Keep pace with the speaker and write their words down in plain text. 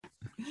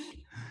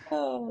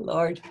Oh,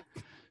 Lord.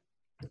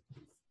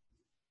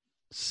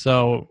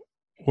 So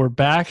we're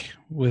back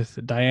with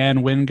Diane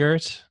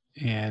Wingert,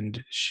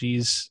 and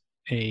she's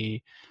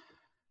a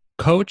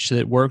coach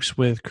that works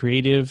with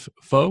creative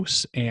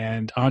folks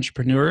and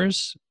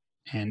entrepreneurs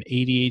and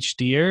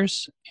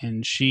ADHDers.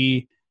 And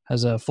she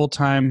has a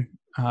full-time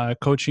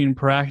coaching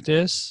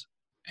practice,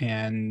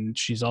 and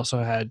she's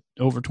also had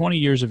over 20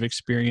 years of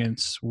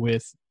experience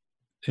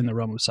in the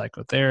realm of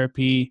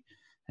psychotherapy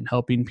and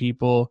helping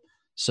people.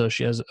 So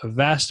she has a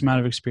vast amount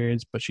of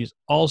experience, but she's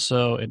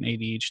also an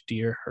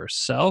ADHDer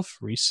herself,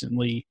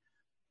 recently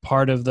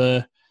part of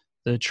the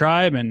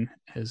tribe, and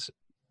has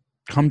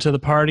come to the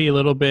party a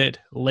little bit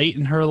late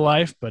in her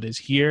life, but is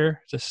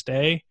here to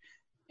stay.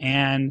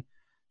 And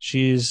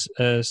she's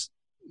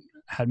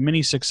had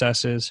many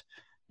successes,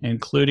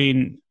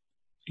 including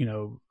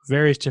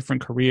various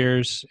different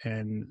careers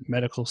and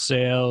medical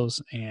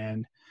sales,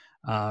 and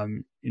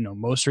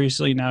most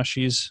recently now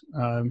she's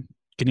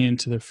getting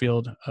into the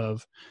field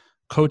of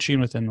coaching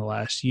within the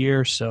last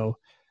year. So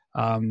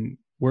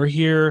we're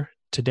here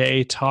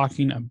today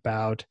talking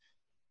about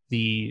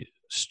the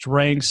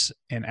strengths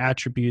and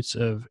attributes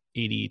of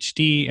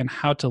ADHD and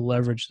how to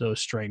leverage those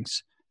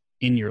strengths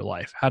in your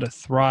life, how to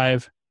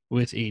thrive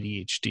with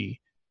ADHD.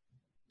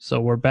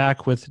 So we're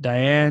back with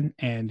Diane,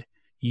 and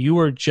you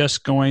were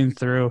just going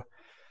through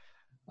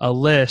a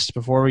list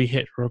before we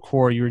hit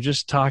record. You were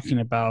just talking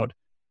about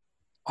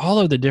all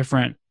of the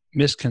different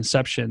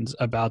misconceptions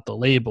about the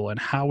label and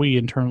how we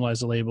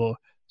internalize the label.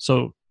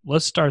 So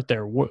let's start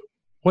there. What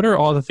are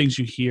all the things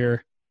you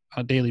hear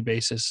on a daily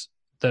basis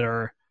that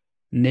are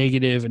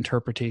negative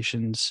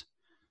interpretations,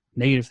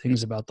 negative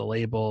things about the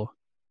label,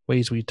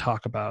 ways we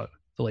talk about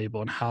the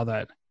label, and how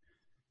that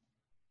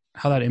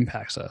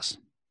impacts us?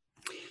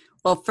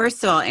 Well,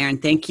 first of all, Aaron,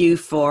 thank you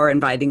for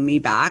inviting me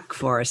back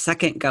for a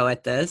second go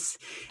at this.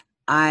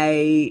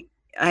 I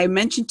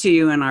mentioned to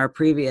you in our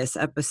previous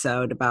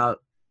episode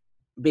about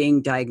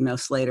being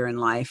diagnosed later in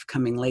life,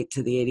 coming late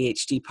to the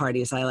ADHD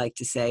party, as I like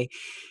to say,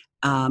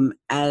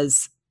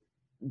 as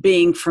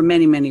being for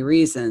many, many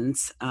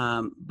reasons.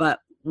 But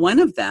one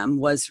of them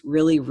was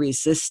really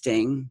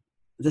resisting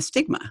the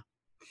stigma,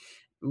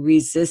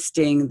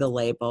 resisting the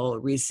label,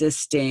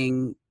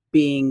 resisting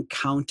being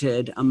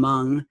counted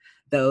among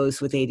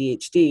those with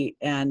ADHD.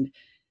 And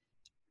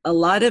a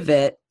lot of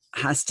it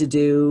has to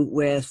do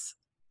with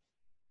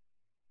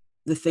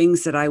the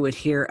things that I would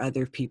hear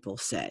other people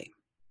say.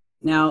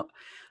 Now,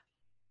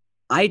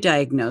 I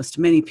diagnosed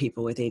many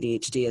people with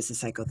ADHD as a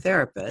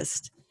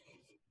psychotherapist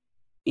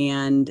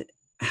and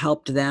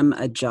helped them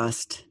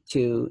adjust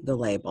to the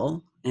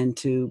label and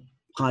to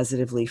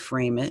positively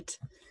frame it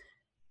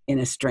in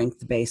a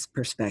strength-based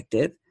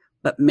perspective.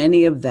 But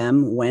many of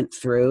them went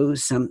through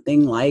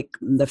something like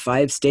the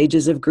 5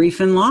 stages of grief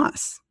and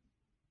loss,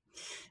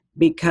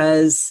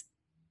 because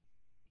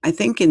I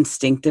think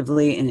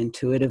instinctively and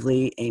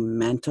intuitively, a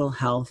mental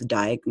health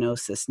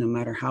diagnosis, no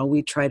matter how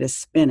we try to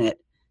spin it,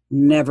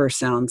 never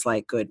sounds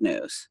like good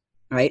news,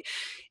 right?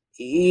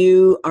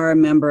 You are a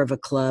member of a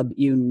club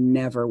you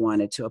never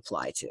wanted to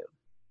apply to.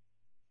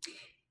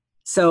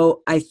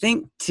 So I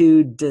think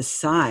to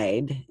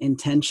decide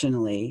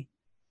intentionally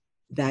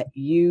that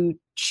you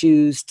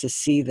choose to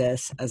see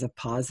this as a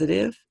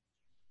positive,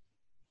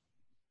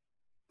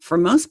 for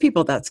most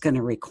people, that's going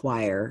to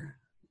require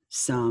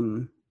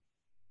some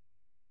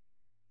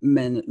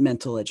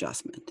mental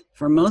adjustment.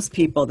 For most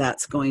people,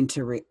 that's going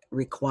to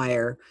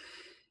require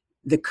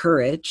the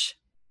courage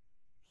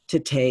to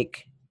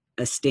take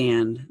a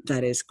stand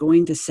that is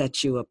going to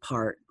set you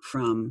apart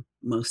from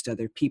most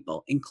other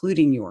people,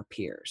 including your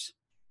peers.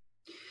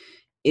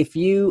 If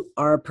you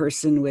are a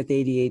person with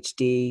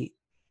ADHD,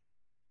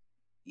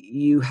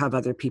 you have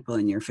other people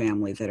in your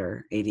family that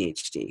are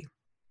ADHD.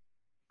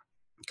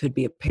 Could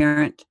be a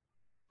parent,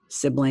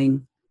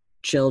 sibling,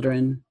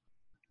 children,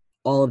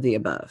 all of the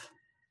above,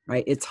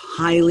 right? It's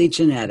highly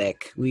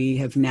genetic. We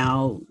have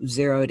now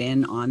zeroed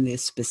in on the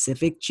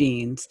specific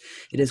genes.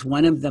 It is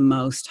one of the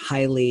most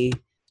highly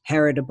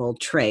heritable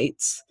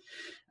traits,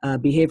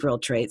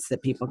 behavioral traits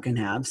that people can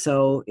have.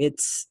 So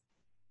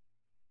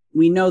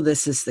we know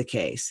this is the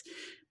case.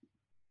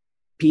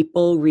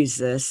 People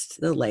resist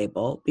the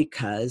label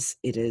because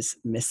it is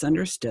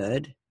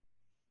misunderstood.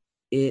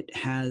 It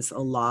has a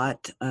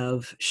lot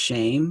of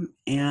shame,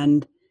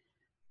 and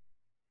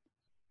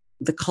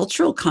the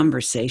cultural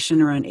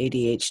conversation around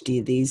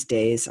ADHD these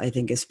days, I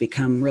think, has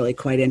become really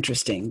quite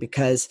interesting,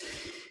 because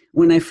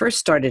when I first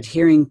started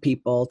hearing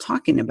people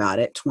talking about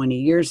it 20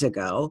 years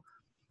ago,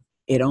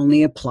 it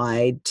only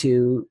applied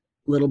to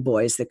little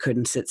boys that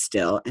couldn't sit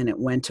still, and it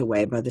went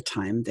away by the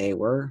time they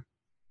were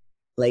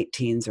late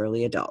teens,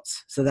 early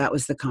adults. So that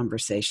was the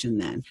conversation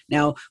then.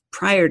 Now,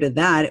 prior to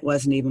that, it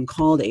wasn't even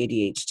called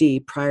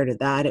ADHD. Prior to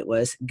that, it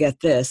was,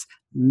 get this,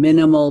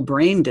 minimal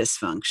brain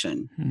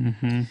dysfunction.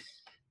 Mm-hmm.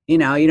 You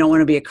don't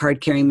want to be a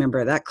card-carrying member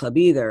of that club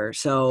either.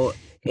 So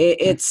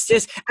it's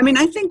just,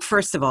 I think,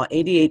 first of all,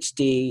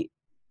 ADHD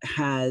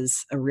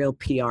has a real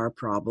PR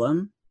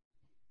problem.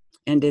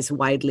 and is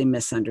widely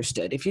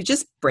misunderstood. If you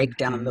just break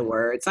down the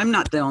words, I'm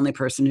not the only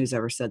person who's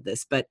ever said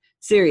this, but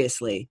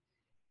seriously,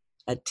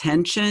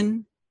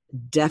 attention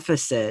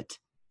deficit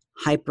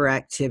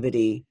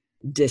hyperactivity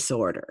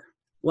disorder.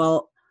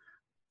 Well,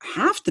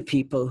 half the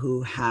people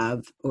who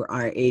have or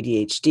are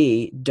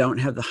ADHD don't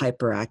have the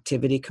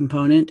hyperactivity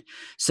component.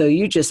 So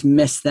you just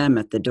miss them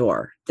at the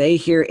door. They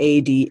hear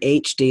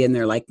ADHD and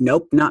they're like,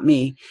 nope, not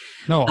me.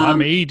 No,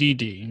 I'm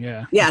ADD.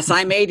 Yeah. Yes,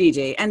 I'm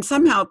ADD. And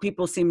somehow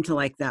people seem to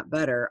like that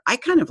better. I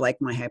kind of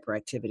like my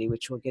hyperactivity,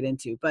 which we'll get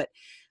into, but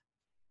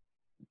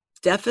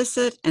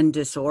deficit and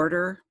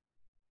disorder,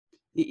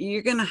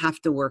 you're going to have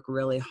to work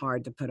really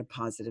hard to put a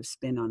positive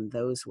spin on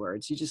those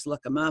words. You just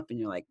look them up and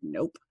you're like,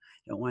 nope,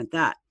 don't want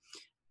that.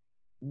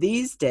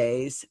 These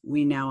days,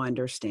 we now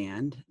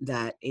understand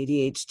that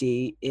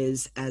ADHD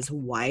is as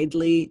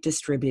widely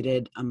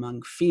distributed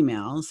among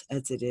females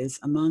as it is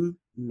among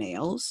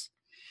males.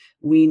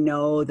 We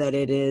know that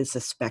it is a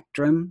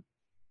spectrum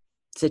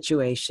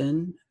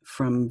situation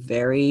from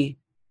very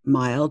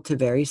mild to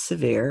very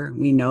severe.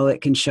 We know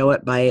it can show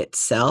up by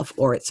itself,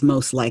 or it's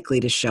most likely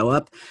to show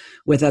up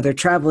with other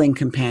traveling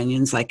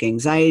companions like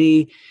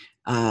anxiety,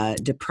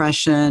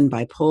 depression,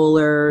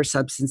 bipolar,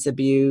 substance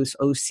abuse,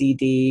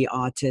 OCD,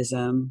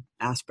 autism,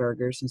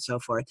 Asperger's, and so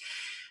forth.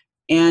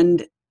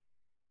 And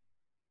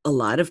a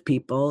lot of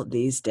people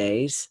these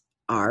days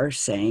are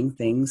saying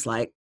things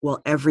like,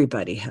 well,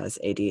 everybody has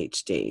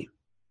ADHD.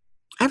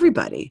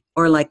 Everybody.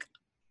 Or like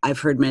I've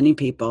heard many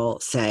people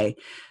say,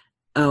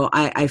 oh,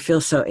 I feel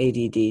so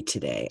ADD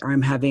today, or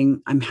I'm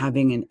having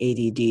an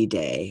ADD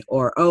day,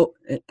 or, oh,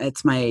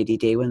 it's my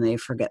ADD, when they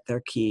forget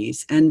their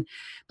keys. And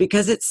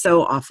because it's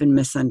so often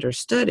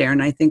misunderstood, Aaron,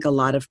 I think a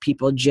lot of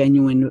people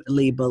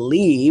genuinely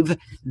believe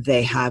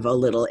they have a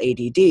little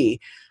ADD.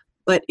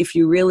 But if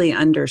you really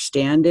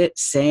understand it,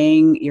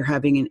 saying you're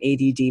having an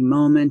ADD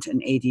moment,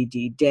 an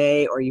ADD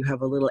day, or you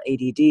have a little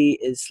ADD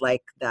is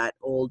like that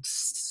old,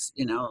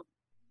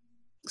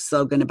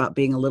 slogan about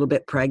being a little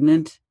bit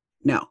pregnant.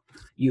 No,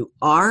 you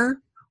are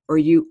or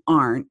you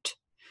aren't.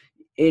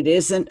 It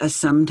isn't a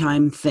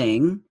sometime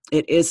thing.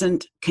 It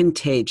isn't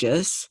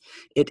contagious.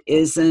 It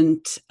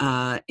isn't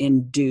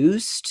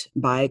induced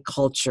by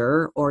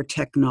culture or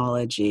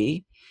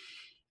technology.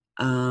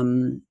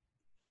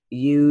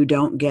 You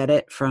don't get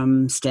it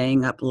from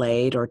staying up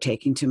late or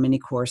taking too many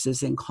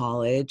courses in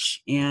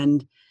college.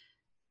 And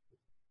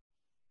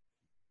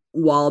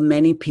while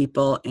many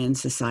people in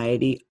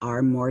society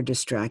are more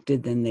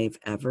distracted than they've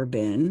ever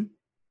been,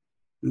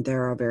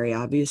 there are very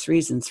obvious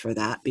reasons for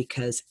that,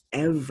 because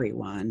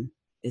everyone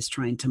is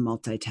trying to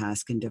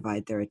multitask and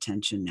divide their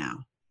attention now.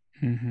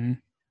 Mm-hmm.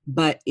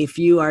 But if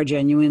you are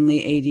genuinely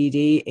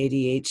ADD,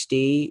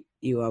 ADHD,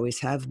 you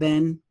always have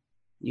been,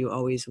 you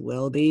always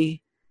will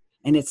be,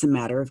 and it's a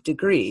matter of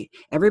degree.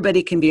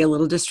 Everybody can be a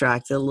little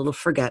distracted, a little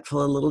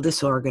forgetful, a little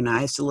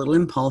disorganized, a little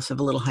impulsive,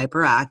 a little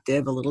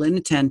hyperactive, a little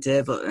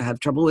inattentive, have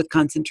trouble with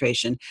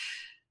concentration.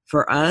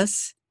 For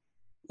us,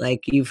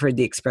 like you've heard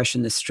the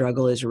expression, the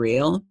struggle is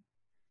real.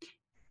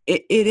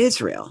 It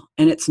is real,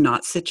 and it's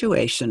not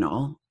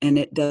situational, and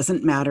it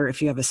doesn't matter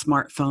if you have a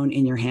smartphone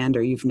in your hand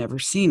or you've never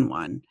seen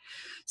one.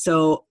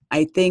 So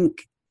I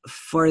think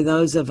for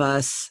those of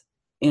us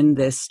in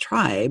this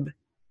tribe,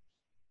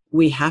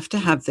 we have to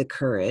have the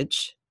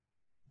courage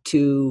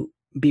to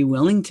be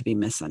willing to be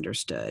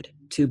misunderstood,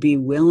 to be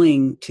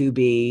willing to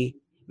be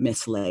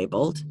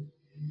mislabeled,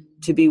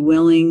 to be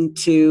willing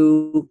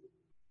to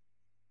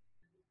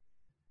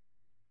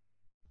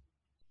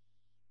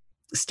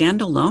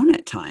stand alone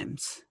at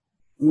times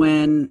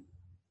when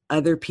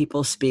other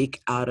people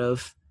speak out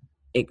of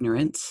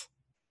ignorance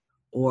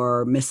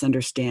or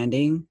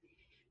misunderstanding.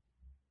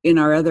 In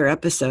our other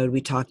episode, we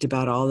talked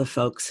about all the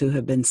folks who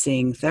have been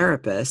seeing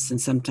therapists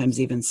and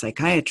sometimes even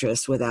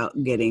psychiatrists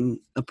without getting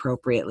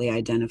appropriately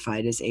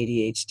identified as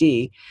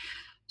ADHD.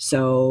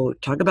 So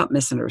talk about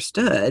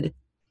misunderstood.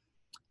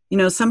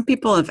 Some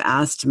people have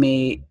asked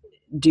me,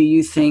 do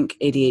you think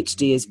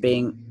ADHD is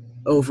being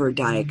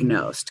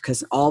overdiagnosed?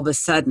 Because all of a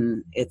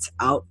sudden it's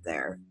out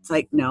there. It's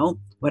like, no,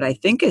 what I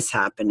think is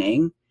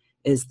happening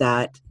is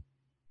that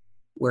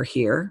we're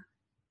here.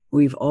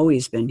 We've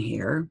always been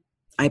here.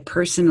 I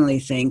personally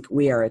think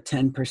we are a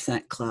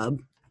 10%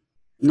 club,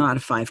 not a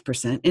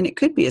 5%. And it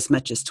could be as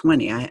much as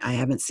 20. I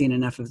haven't seen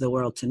enough of the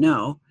world to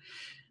know.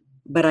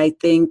 But I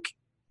think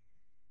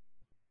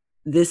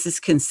this is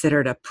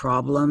considered a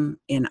problem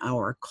in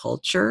our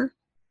culture.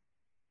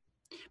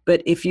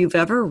 But if you've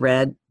ever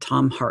read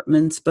Tom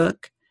Hartman's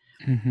book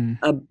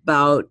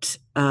about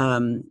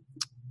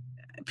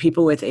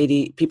people who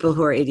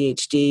are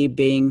ADHD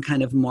being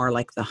kind of more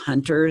like the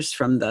hunters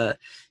from the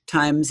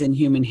times in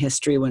human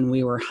history when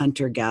we were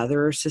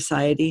hunter-gatherer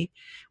society,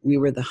 we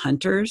were the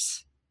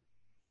hunters.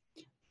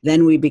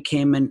 Then we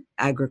became an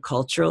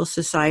agricultural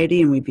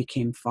society and we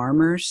became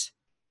farmers.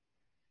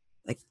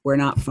 Like, we're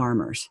not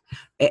farmers.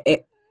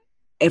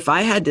 If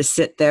I had to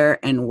sit there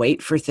and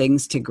wait for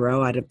things to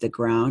grow out of the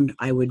ground,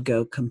 I would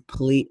go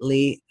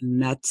completely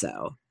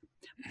nutso.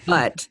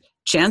 But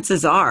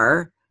chances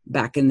are,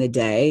 back in the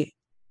day,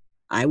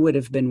 I would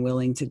have been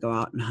willing to go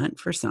out and hunt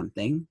for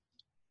something,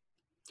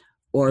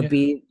 or Yeah.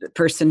 be the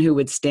person who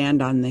would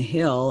stand on the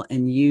hill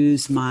and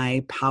use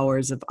my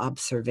powers of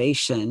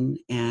observation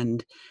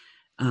and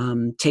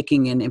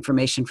taking in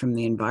information from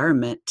the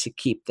environment to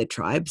keep the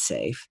tribe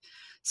safe.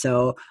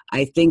 So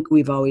I think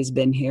we've always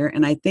been here.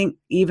 And I think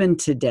even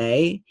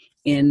today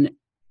in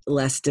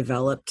less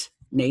developed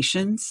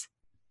nations,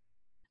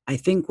 I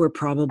think we're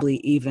probably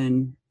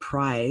even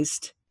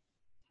prized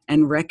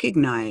and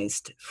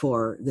recognized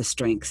for the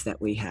strengths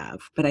that we have.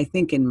 But I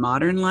think in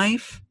modern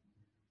life,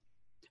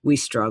 we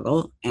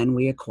struggle and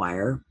we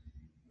acquire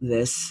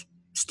this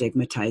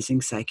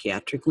stigmatizing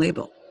psychiatric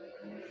label.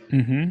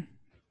 Mm-hmm.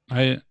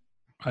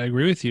 I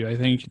agree with you. I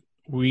think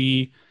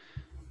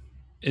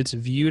it's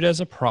viewed as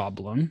a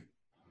problem.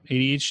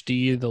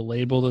 ADHD, the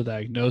label, the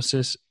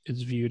diagnosis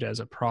is viewed as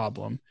a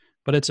problem,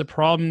 but it's a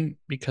problem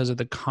because of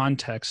the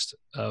context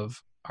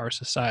of our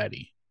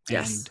society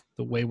and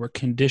the way we're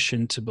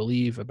conditioned to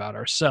believe about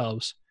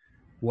ourselves,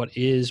 what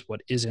is,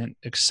 what isn't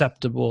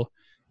acceptable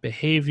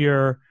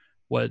behavior,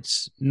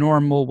 what's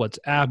normal, what's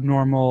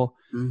abnormal.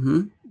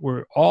 Mm-hmm.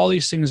 Where all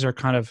these things are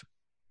kind of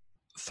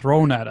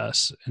thrown at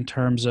us in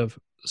terms of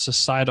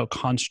societal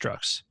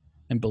constructs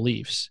and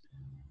beliefs.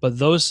 But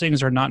those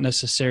things are not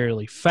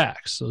necessarily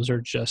facts. Those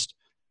are just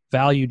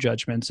value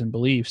judgments and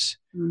beliefs.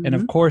 Mm-hmm. And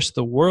of course,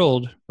 the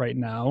world right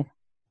now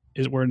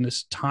we're in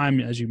this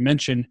time, as you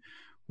mentioned,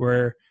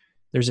 where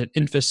there's an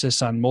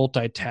emphasis on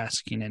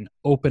multitasking and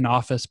open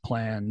office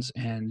plans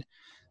and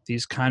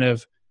these kind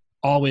of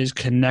always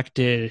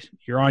connected,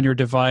 you're on your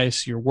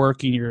device, you're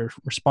working, you're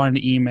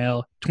responding to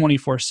email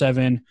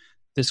 24/7,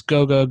 this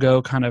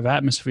go kind of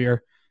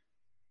atmosphere.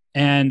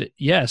 And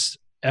yes,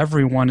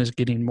 everyone is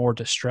getting more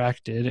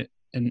distracted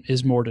and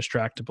is more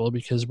distractible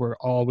because we're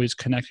always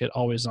connected,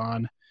 always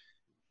on.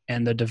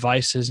 And the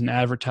devices and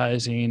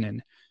advertising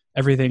and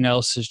everything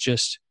else is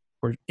just,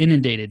 we're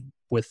inundated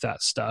with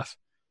that stuff.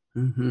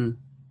 Mm-hmm.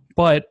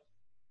 But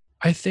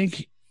I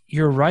think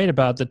you're right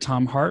about the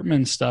Thom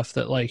Hartmann stuff,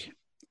 that like,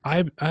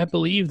 I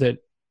believe that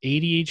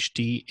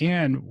ADHD,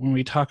 and when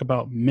we talk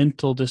about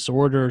mental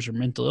disorders or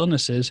mental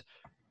illnesses,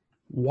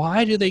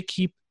 why do they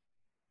keep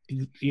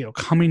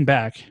coming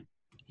back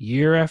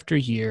year after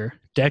year,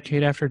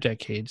 decade after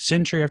decade,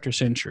 century after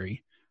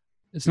century?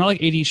 It's not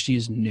like ADHD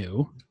is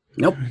new.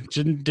 Nope.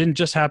 It didn't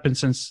just happen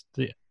since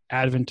the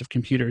advent of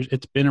computers.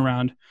 It's been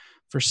around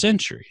for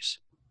centuries,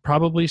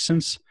 probably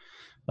since,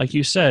 like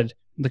you said,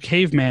 the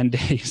caveman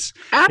days.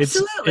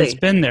 Absolutely. It's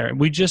been there.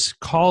 We just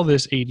call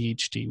this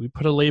ADHD. We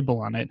put a label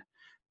on it.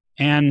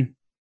 And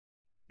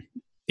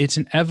it's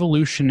an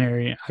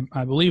evolutionary,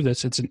 I believe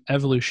this, it's an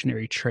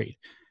evolutionary trait.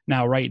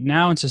 Now, right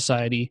now in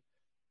society,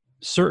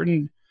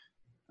 certain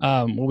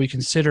what we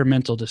consider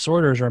mental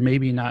disorders are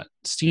maybe not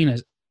seen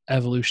as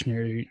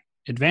evolutionary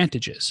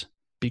advantages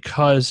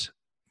because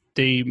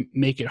they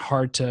make it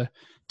hard to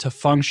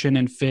function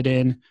and fit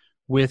in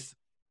with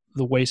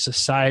the way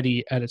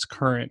society at its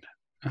current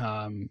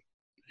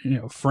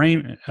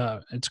frame,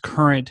 its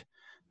current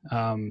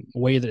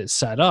way that it's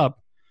set up.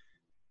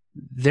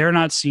 They're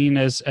not seen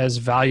as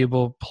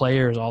valuable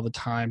players all the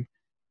time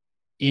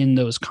in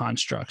those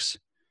constructs.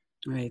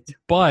 Right.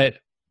 But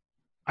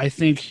I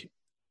think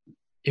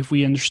if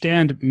we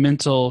understand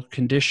mental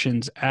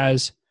conditions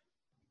as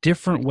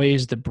different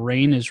ways the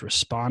brain is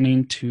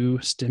responding to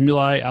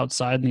stimuli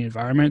outside in the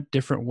environment,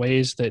 different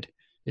ways that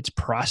it's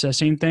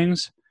processing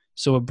things.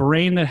 So a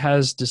brain that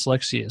has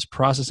dyslexia is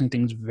processing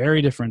things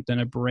very different than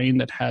a brain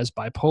that has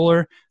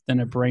bipolar, than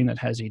a brain that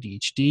has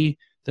ADHD,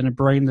 than a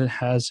brain that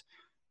has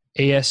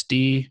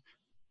ASD,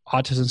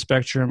 autism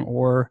spectrum,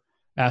 or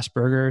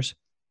Asperger's.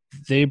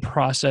 They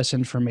process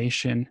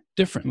information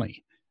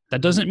differently.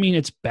 That doesn't mean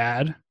it's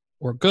bad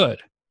or good.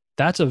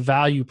 That's a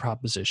value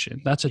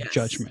proposition. That's a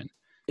judgment.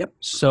 Yep.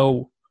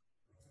 So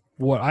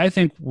what I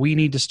think we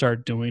need to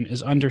start doing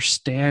is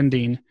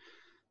understanding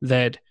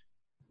that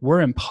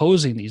we're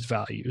imposing these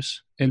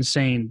values and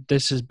saying,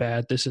 this is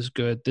bad, this is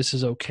good, this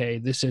is okay,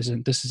 this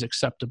isn't, this is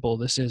acceptable,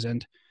 this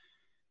isn't.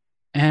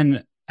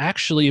 And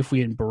actually, if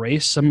we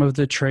embrace some of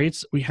the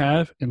traits we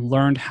have and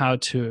learned how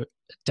to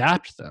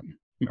adapt them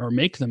or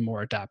make them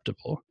more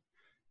adaptable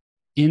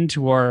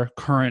into our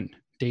current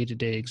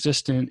day-to-day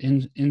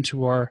existence,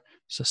 into our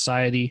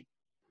society,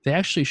 they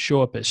actually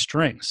show up as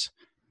strengths.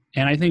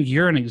 And I think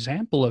you're an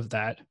example of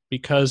that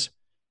because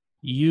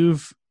you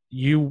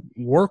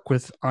work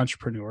with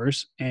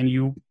entrepreneurs and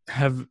you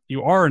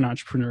are an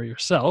entrepreneur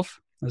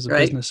yourself as a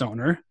business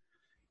owner.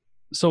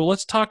 So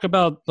let's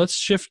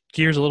shift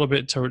gears a little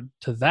bit to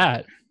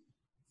that.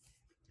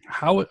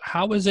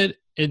 How is it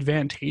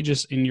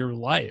advantageous in your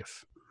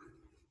life?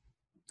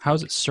 How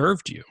has it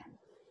served you?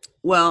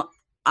 Well,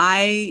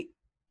 I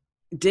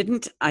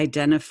didn't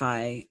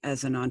identify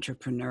as an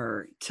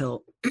entrepreneur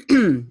till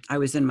I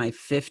was in my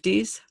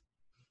 50s.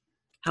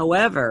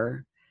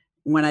 However,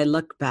 when I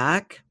look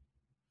back,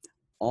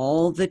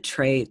 all the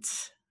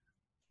traits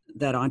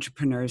that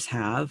entrepreneurs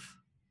have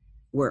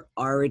were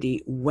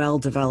already well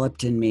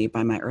developed in me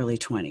by my early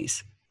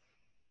 20s.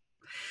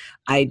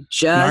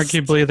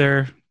 Arguably,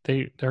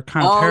 they're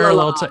kind of all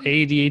parallel to along.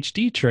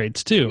 ADHD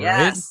traits too,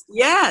 right?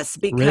 Yes,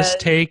 because Risk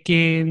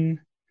taking,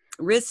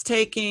 risk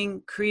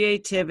taking,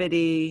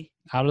 creativity,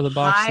 out of the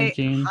box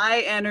thinking.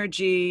 high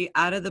energy,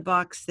 out of the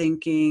box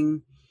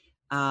thinking,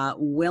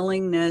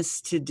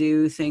 willingness to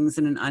do things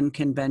in an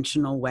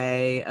unconventional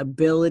way,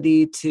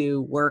 ability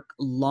to work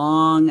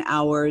long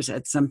hours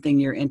at something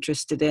you're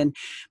interested in.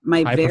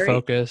 My Hyper very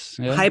focus.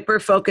 Yeah. hyper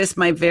focus.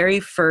 My very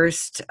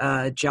first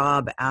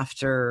job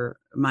after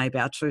my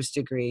bachelor's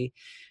degree.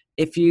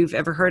 If you've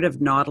ever heard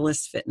of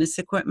Nautilus fitness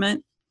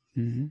equipment,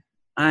 Mm-hmm.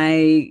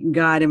 I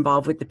got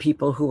involved with the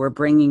people who were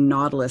bringing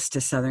Nautilus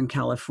to Southern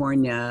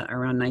California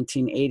around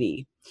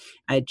 1980.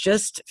 I had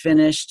just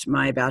finished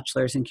my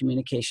bachelor's in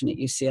communication at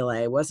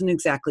UCLA. I wasn't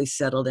exactly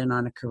settled in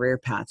on a career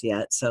path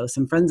yet. So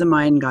some friends of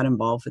mine got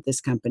involved with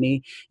this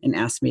company and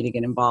asked me to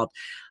get involved.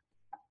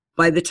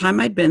 By the time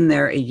I'd been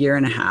there a year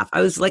and a half,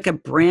 I was like a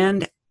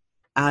brand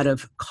out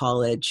of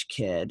college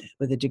kid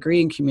with a degree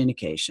in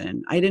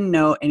communication. I didn't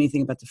know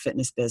anything about the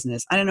fitness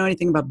business. I didn't know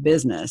anything about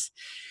business.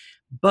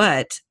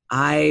 But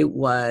I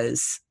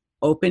was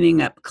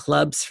opening up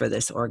clubs for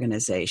this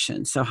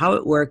organization. So how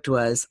it worked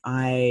was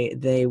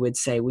they would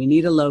say, we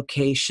need a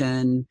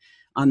location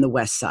on the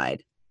west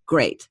side.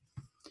 Great.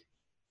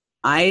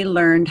 I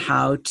learned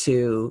how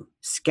to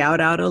scout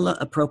out an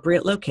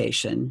appropriate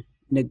location,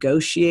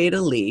 negotiate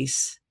a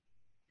lease,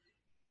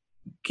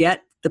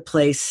 get the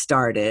place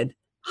started,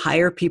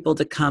 hire people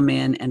to come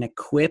in and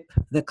equip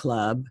the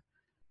club,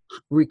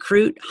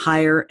 recruit,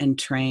 hire, and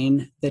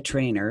train the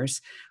trainers,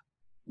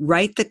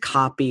 write the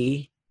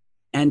copy,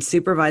 and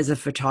supervise a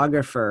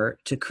photographer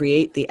to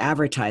create the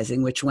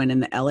advertising, which went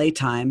in the LA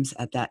Times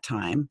at that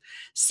time,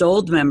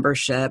 sold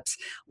memberships.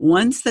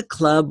 Once the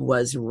club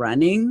was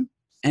running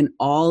and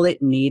all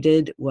it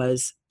needed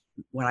was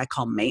what I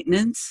call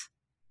maintenance,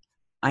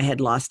 I had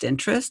lost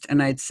interest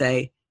and I'd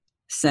say,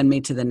 send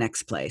me to the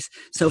next place.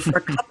 So for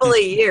a couple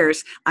of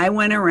years, I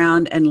went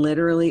around and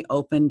literally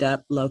opened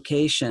up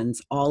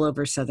locations all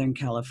over Southern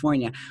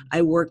California.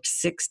 I worked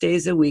 6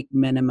 days a week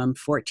minimum,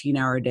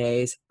 14-hour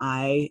days.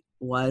 I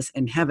was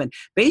in heaven.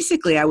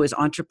 Basically, I was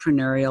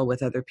entrepreneurial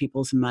with other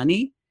people's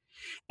money.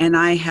 And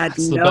I had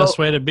That's the best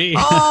way to be.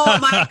 Oh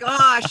my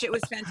gosh, it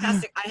was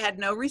fantastic. I had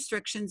no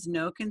restrictions,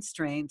 no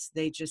constraints.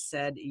 They just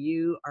said,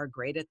 you are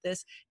great at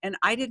this. And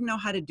I didn't know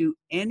how to do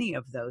any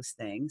of those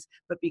things,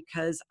 but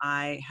because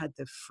I had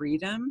the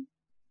freedom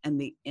and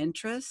the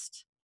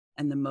interest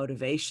and the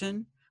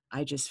motivation,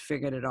 I just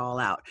figured it all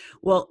out.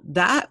 Well,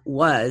 that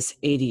was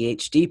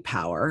ADHD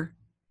power.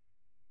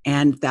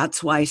 And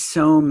that's why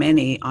so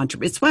many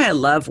it's why I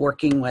love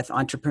working with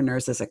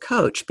entrepreneurs as a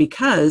coach,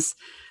 because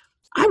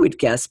I would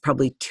guess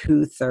probably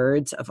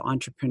 2/3 of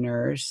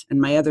entrepreneurs, and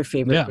my other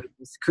favorite group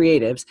is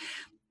creatives,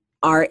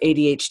 are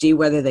ADHD,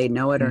 whether they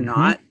know it or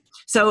not.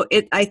 So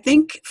I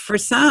think for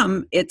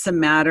some, it's a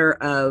matter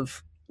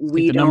of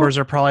the numbers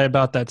are probably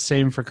about that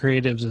same for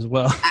creatives as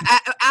well.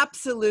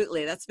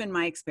 Absolutely. That's been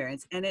my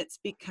experience. And it's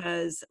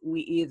because we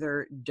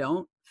either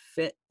don't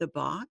fit the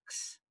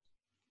box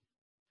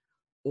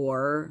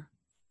or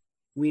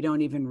we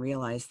don't even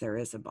realize there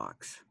is a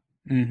box.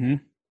 Mm-hmm.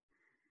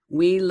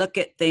 We look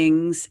at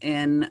things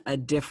in a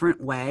different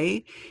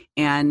way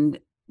and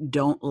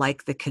don't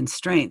like the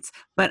constraints.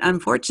 But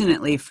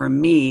unfortunately for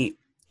me,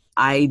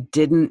 I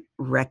didn't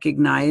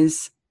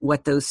recognize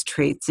what those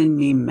traits in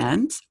me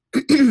meant.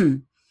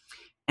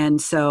 And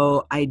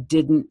so I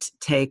didn't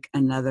take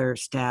another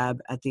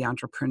stab at the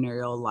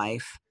entrepreneurial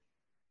life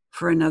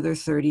for another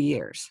 30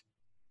 years.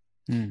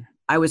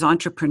 I was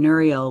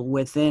entrepreneurial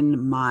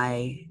within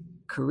my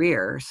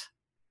careers,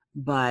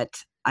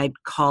 but I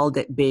called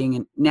it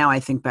now I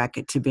think back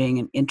to being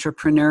an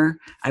intrapreneur.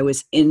 I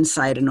was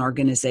inside an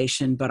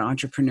organization, but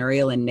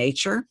entrepreneurial in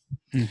nature.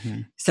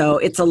 Mm-hmm. So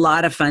it's a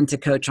lot of fun to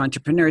coach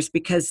entrepreneurs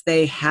because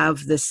they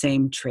have the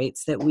same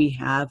traits that we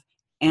have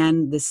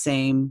and the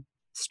same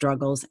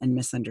struggles and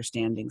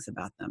misunderstandings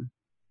about them.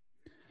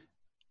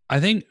 I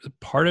think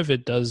part of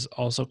it does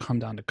also come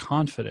down to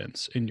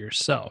confidence in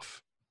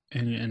yourself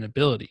and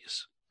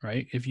abilities,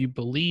 right? If you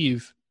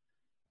believe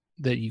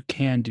that you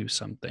can do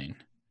something,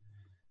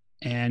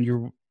 and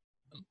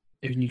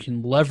you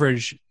can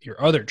leverage your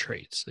other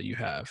traits that you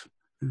have,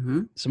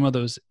 mm-hmm. some of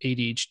those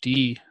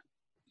ADHD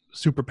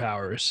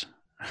superpowers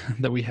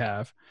that we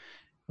have,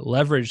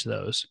 leverage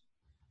those,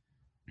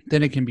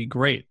 then it can be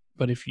great.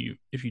 But if you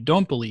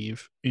don't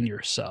believe in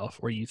yourself,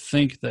 or you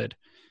think that,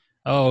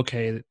 oh,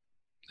 okay, it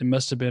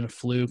must have been a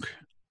fluke,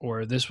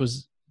 or this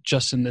was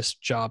just in this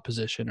job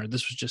position, or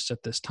this was just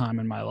at this time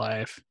in my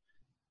life,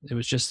 it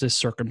was just this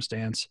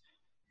circumstance,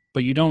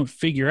 but you don't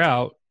figure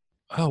out,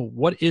 oh,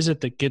 what is it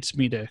that gets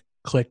me to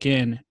click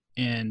in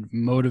and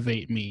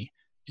motivate me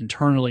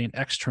internally and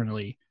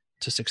externally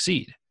to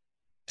succeed?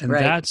 And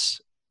right.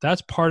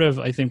 that's part of,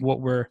 I think,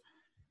 what we're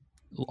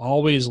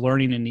always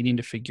learning and needing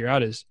to figure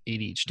out as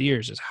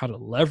ADHDers is how to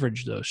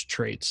leverage those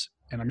traits.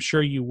 And I'm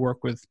sure you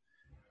work with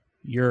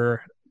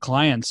your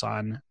clients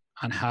on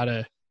how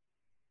to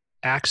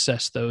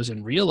access those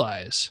and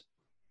realize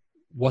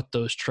what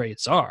those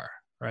traits are,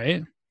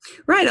 right?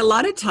 Right. A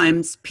lot of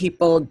times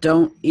people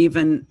don't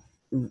even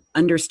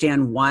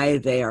understand why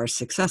they are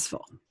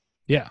successful.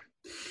 Yeah.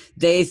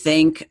 They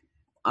think,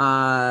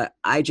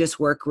 I just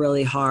work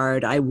really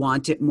hard. I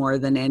want it more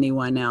than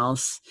anyone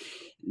else.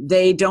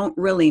 They don't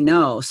really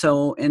know.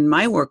 So, in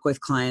my work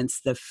with clients,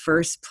 the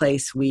first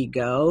place we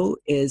go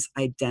is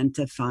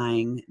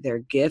identifying their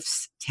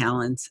gifts,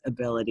 talents,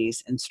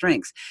 abilities, and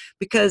strengths.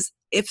 Because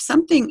if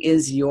something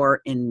is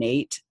your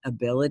innate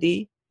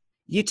ability,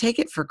 you take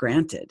it for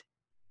granted,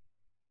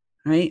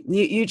 right?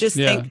 You just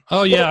Yeah. think, Oh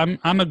well, yeah,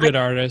 I'm a good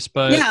artist,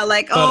 yeah,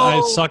 like, but I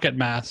oh, suck at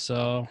math,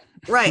 so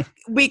right.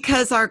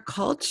 Because our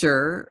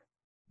culture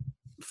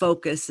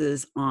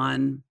focuses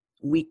on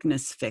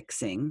weakness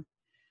fixing,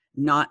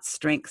 not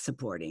strength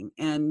supporting.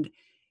 And,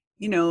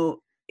 you know,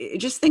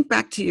 just think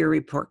back to your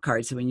report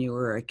cards when you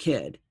were a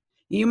kid.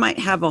 You might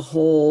have a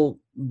whole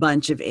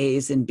bunch of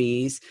A's and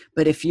B's,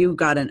 but if you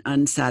got an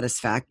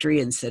unsatisfactory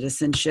in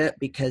citizenship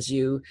because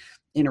you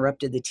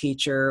interrupted the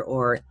teacher,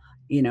 or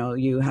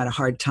you had a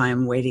hard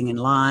time waiting in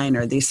line,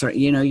 or these sort,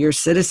 your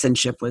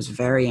citizenship was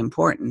very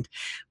important.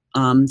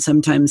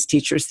 Sometimes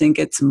teachers think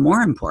it's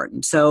more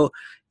important. So,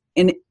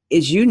 and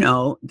as you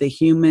know, the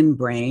human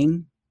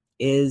brain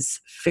is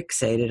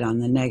fixated on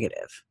the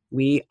negative.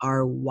 We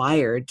are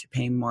wired to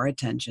pay more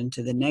attention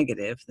to the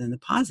negative than the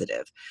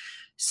positive.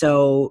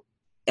 So,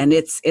 and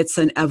it's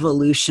an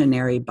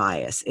evolutionary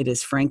bias. It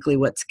is frankly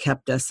what's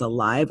kept us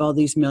alive all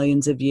these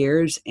millions of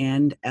years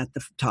and at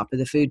the top of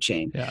the food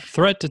chain. yeah,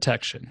 threat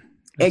detection.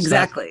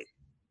 Exactly.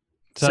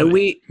 It's So that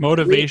we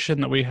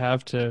motivation that we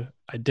have to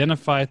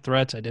identify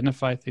threats,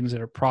 identify things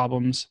that are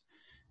problems,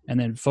 and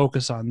then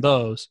focus on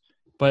those,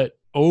 but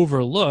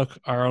overlook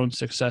our own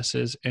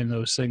successes and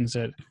those things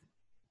that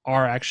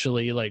are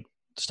actually like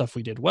stuff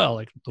we did well,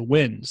 like the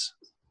wins.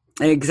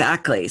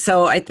 Exactly.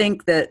 So I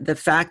think that the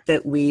fact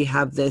that we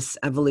have this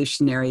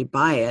evolutionary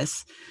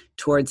bias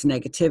towards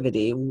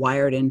negativity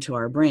wired into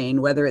our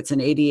brain, whether it's an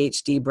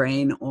ADHD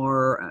brain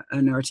or a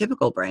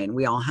neurotypical brain,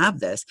 we all have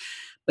this.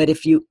 But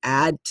if you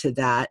add to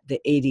that the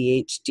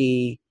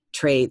ADHD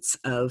traits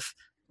of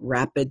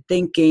rapid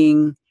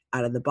thinking,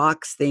 out of the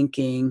box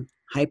thinking,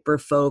 hyper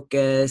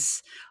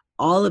focus,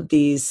 all of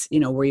these,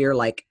 where you're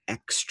like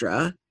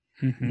extra,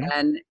 Mm-hmm.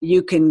 then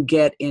you can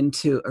get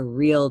into a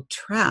real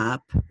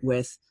trap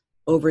with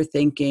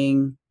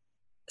overthinking,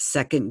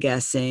 second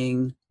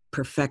guessing,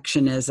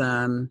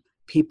 perfectionism,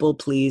 people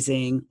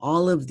pleasing,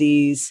 all of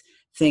these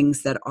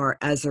things that are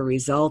as a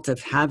result of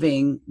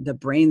having the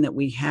brain that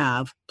we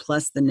have,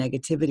 plus the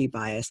negativity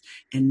bias,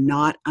 and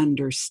not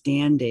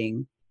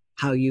understanding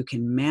how you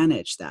can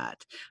manage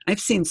that. I've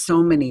seen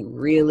so many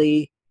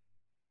really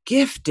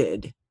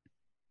gifted,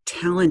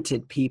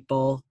 talented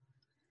people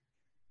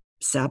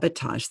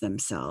sabotage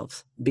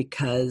themselves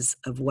because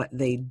of what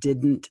they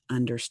didn't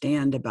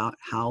understand about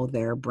how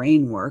their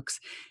brain works.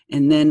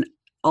 And then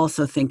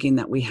also thinking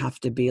that we have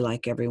to be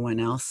like everyone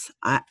else.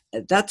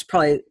 That's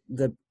probably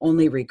the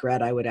only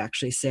regret I would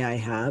actually say I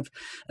have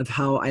of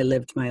how I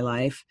lived my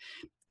life,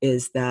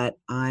 is that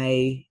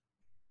I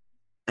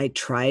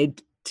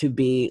tried to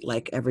be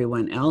like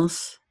everyone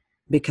else,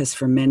 because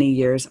for many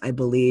years I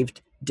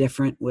believed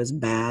different was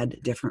bad,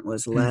 different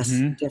was less,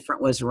 Mm-hmm.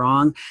 different was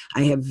wrong.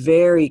 I have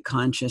very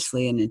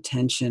consciously and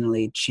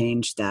intentionally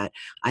changed that.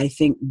 I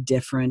think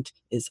different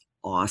is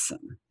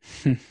awesome.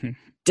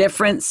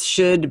 Difference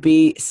should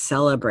be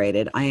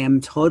celebrated. I am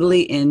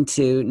totally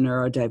into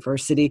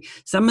neurodiversity.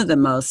 Some of the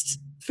most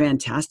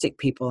fantastic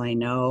people I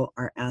know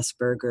are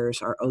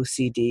Asperger's, are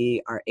OCD,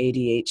 are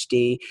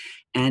ADHD,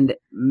 and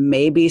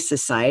maybe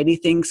society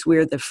thinks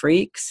we're the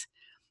freaks.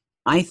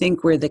 I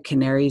think we're the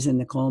canaries in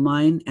the coal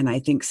mine, and I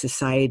think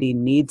society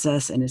needs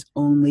us and is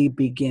only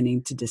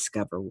beginning to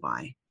discover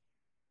why.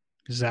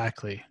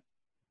 Exactly.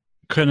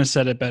 Couldn't have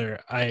said it better.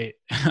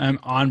 I'm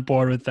on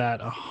board with that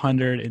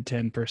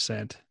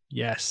 110%.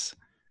 Yes.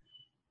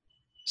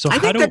 So I how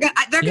think do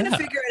they're going to yeah.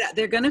 figure it out.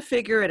 They're going to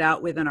figure it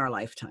out within our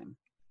lifetime.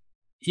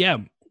 Yeah.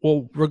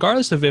 Well,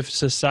 regardless of if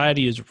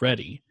society is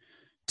ready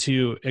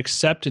to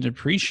accept and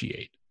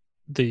appreciate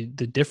the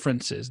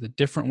differences, the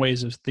different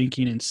ways of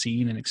thinking and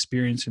seeing and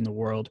experiencing the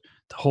world,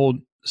 the whole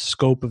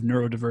scope of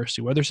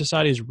neurodiversity, whether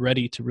society is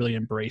ready to really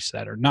embrace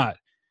that or not,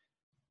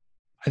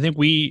 I think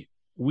we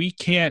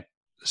can't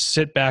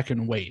sit back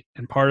and wait.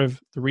 And part of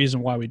the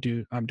reason why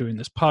I'm doing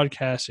this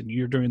podcast and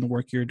you're doing the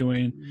work you're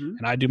doing Mm-hmm.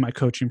 and I do my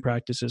coaching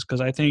practices, because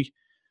I think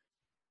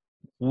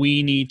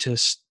we need to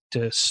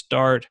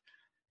start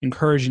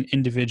encouraging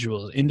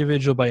individuals,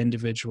 individual by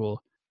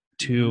individual,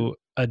 Mm-hmm. to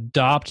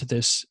adopt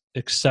this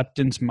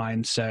acceptance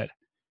mindset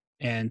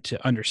and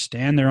to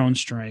understand their own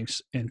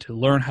strengths and to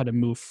learn how to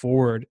move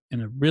forward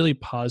in a really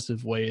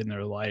positive way in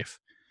their life.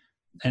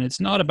 And it's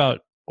not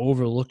about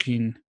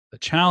overlooking the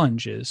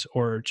challenges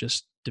or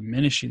just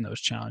diminishing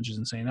those challenges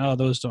and saying, oh,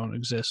 those don't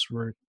exist.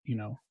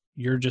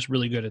 You're just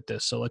really good at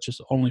this, so let's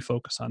just only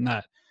focus on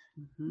that.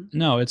 Mm-hmm.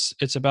 No,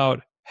 it's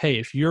about, hey,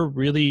 if you're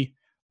really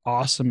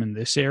awesome in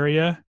this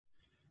area,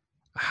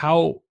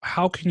 how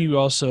can you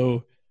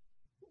also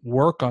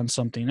work on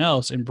something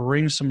else and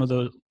bring some of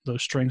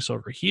those strengths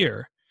over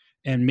here,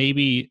 and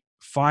maybe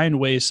find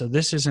ways so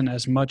this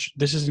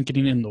isn't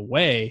getting in the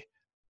way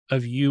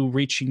of you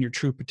reaching your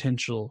true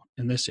potential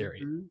in this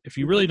area. Mhm. If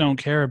you really don't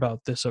care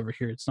about this over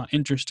here, it's not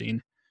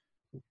interesting,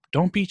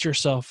 don't beat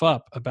yourself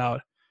up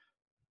about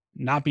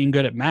not being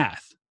good at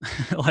math.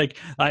 Like,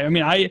 I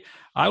mean,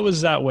 I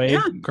was that way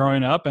Yeah.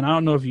 growing up, and I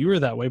don't know if you were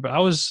that way, but I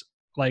was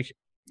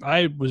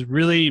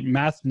really,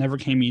 math never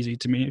came easy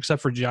to me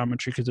except for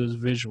geometry because it was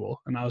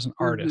visual and I was an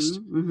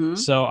artist. Mhm.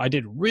 So I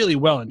did really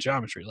well in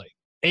geometry, like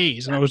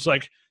A's. And I was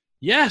like,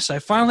 yes, I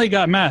finally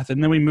got math.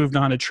 And then we moved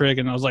on to trig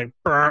and I was like,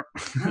 but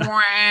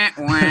I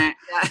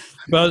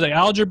was like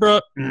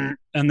algebra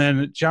and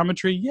then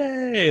geometry,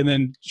 yay. And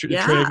then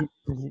trig.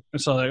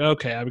 So like,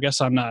 okay, I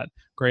guess I'm not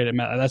great at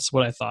math. That's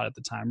what I thought at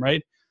the time,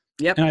 right?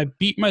 Yep. And I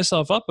beat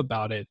myself up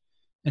about it.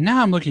 And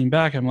now I'm looking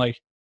back, I'm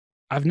like,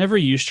 I've never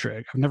used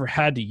trig. I've never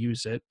had to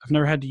use it. I've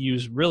never had to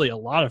use really a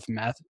lot of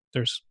math.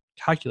 There's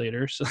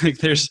calculators. Like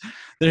there's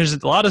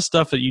a lot of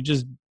stuff that you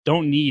just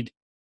don't need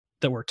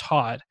that we're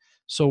taught.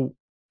 So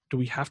do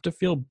we have to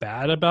feel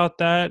bad about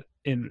that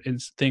and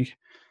think,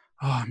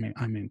 oh,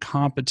 I'm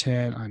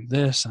incompetent. I'm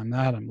this, I'm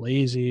that, I'm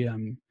lazy.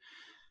 I'm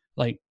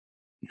like,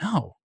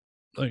 no,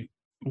 like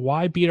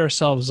why beat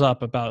ourselves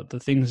up about the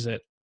things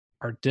that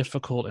are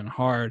difficult and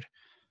hard?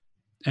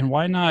 And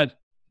why not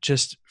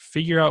just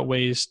figure out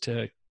ways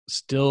to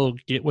still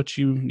get what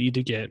you need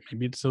to get?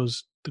 Maybe it's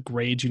the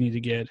grades you need to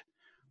get,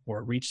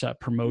 or reach that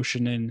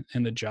promotion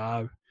in the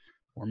job,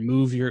 or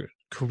move your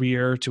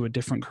career to a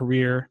different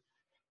career.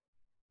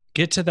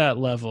 Get to that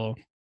level,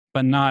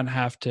 but not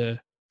have to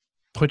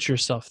put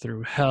yourself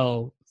through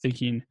hell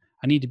thinking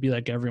I need to be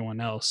like everyone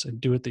else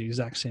and do it the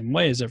exact same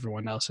way as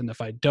everyone else. And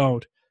if I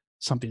don't,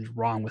 something's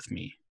wrong with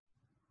me.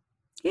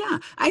 Yeah.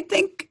 I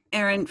think,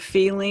 Aaron,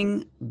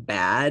 feeling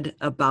bad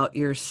about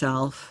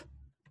yourself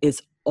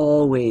is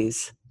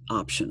always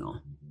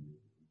optional.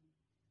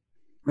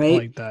 I Right?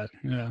 like that.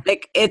 Yeah.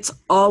 Like it's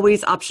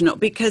always optional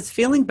because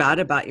feeling bad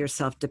about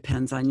yourself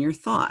depends on your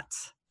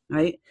thoughts,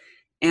 right?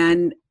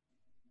 And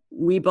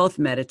we both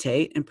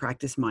meditate and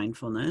practice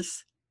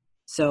mindfulness.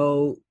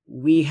 So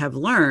we have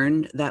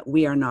learned that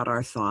we are not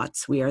our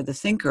thoughts. We are the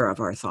thinker of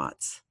our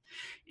thoughts.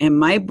 And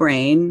my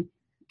brain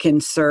can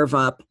serve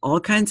up all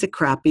kinds of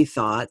crappy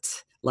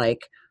thoughts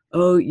like,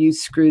 oh, you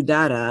screwed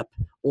that up,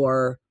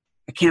 or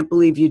I can't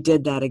believe you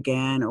did that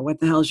again, or what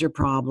the hell's your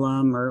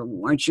problem, or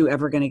aren't you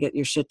ever going to get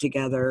your shit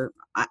together?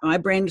 My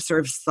brain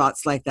serves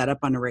thoughts like that up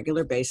on a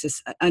regular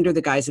basis under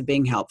the guise of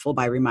being helpful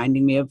by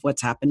reminding me of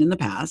what's happened in the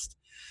past.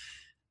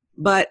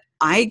 But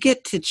I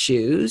get to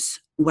choose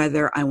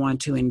whether I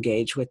want to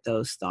engage with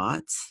those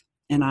thoughts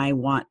and I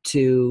want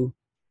to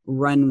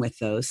run with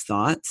those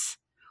thoughts,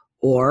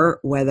 or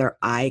whether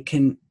I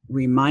can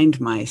remind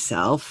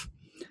myself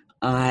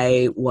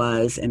I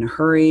was in a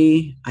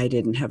hurry, I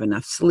didn't have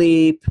enough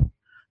sleep,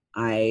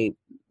 I'm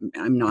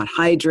not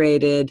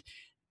hydrated,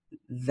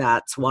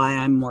 that's why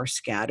I'm more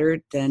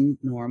scattered than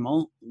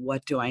normal.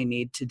 What do I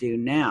need to do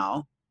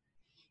now?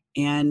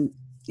 And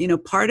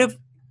part of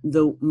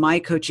my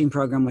coaching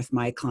program with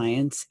my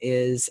clients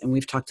is, and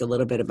we've talked a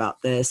little bit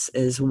about this,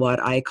 is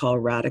what I call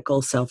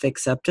radical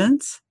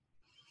self-acceptance.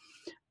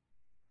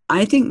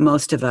 I think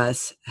most of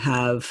us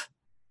have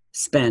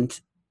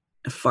spent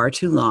far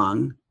too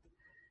long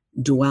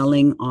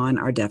dwelling on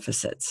our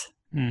deficits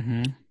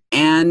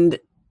and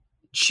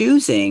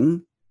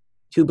choosing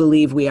to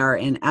believe we are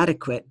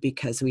inadequate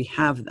because we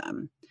have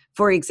them.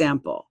 For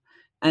example,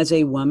 as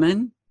a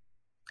woman,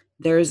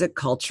 there is a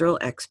cultural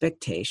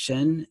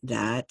expectation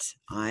that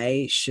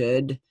I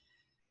should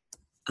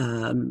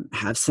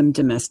have some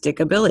domestic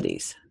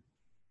abilities.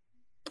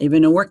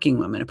 Even a working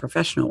woman, a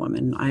professional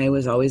woman. I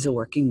was always a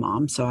working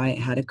mom, so I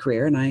had a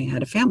career and I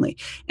had a family.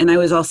 And I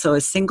was also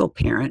a single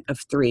parent of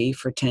 3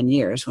 for 10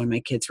 years when my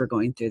kids were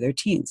going through their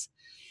teens.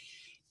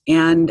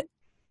 And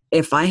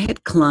if I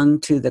had clung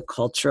to the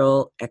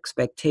cultural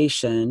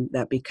expectation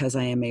that because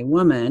I am a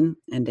woman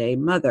and a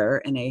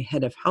mother and a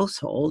head of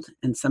household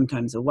and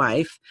sometimes a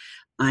wife,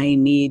 I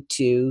need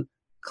to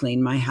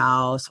clean my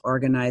house,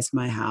 organize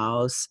my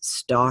house,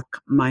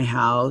 stock my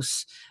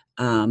house,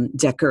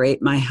 decorate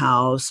my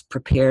house,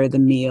 prepare the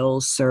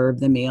meals,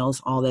 serve the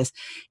meals, all this.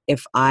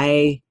 If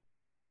I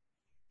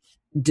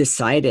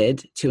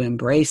decided to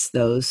embrace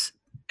those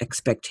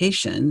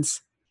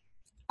expectations,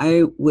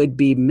 I would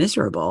be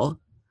miserable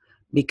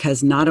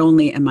because not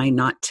only am I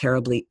not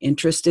terribly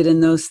interested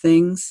in those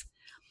things,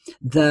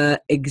 the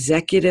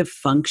executive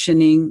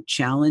functioning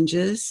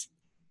challenges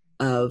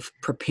of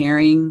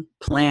preparing,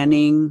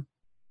 planning,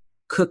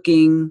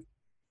 cooking,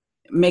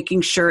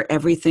 making sure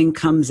everything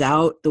comes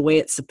out the way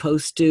it's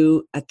supposed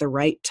to at the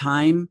right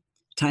time,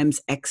 times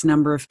X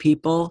number of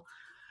people.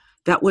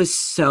 That was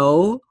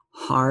so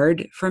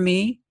hard for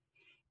me.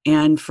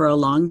 And for a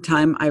long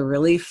time, I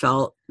really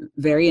felt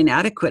very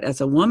inadequate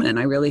as a woman.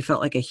 I really felt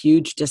like a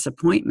huge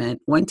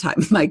disappointment. One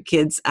time, my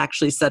kids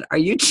actually said, "Are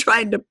you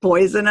trying to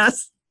poison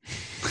us?"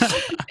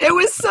 It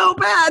was so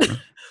bad.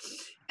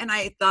 And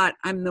I thought,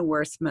 I'm the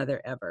worst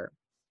mother ever.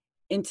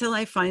 Until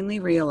I finally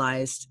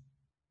realized,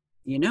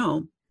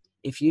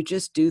 if you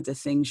just do the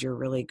things you're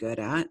really good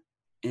at,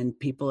 and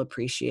people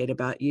appreciate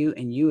about you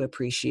and you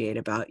appreciate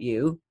about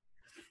you,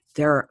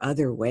 there are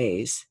other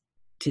ways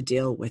to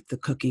deal with the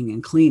cooking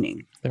and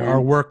cleaning. There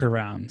are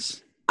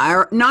workarounds.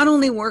 Are not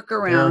only There are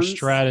workarounds,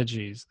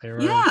 strategies. There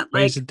are yeah,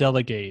 ways to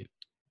delegate.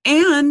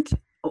 and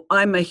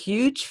I'm a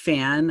huge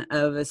fan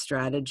of a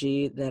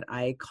strategy that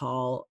I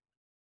call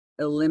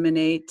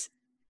eliminate,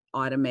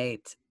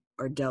 automate,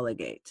 or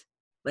delegate.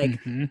 Like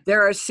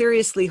there are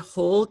seriously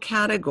whole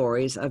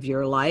categories of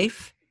your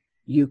life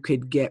you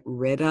could get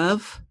rid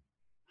of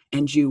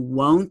and you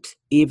won't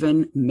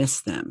even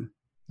miss them.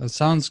 That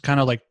sounds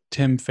kind of like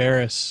Tim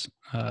Ferriss,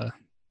 the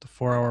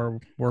 4-hour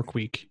work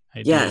week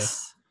idea.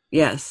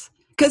 Yes.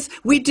 Because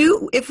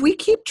if we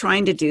keep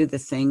trying to do the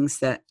things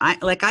that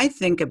I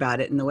think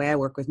about it, and the way I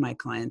work with my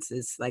clients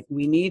is like,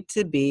 we need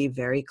to be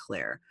very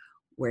clear.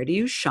 Where do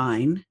you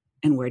shine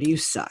and where do you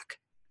suck?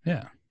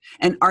 Yeah.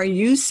 And are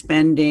you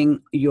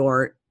spending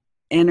your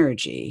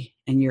energy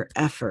and your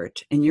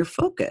effort and your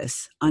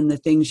focus on the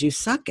things you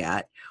suck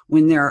at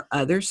when there are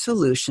other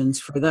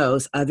solutions for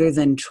those other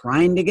than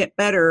trying to get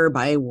better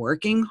by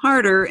working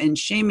harder and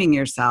shaming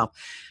yourself,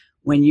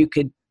 when you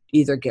could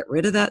either get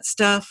rid of that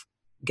stuff,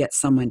 get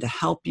someone to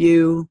help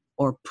you,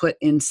 or put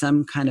in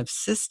some kind of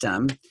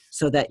system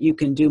so that you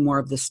can do more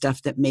of the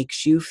stuff that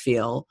makes you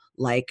feel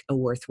like a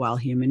worthwhile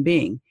human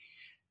being.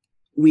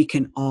 We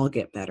can all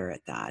get better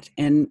at that.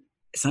 And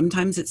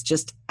sometimes it's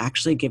just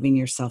actually giving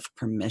yourself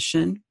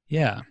permission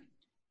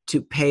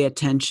to pay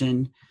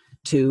attention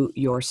to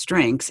your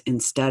strengths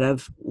instead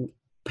of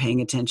paying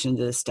attention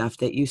to the stuff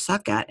that you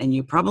suck at. And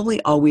you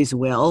probably always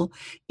will,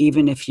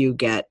 even if you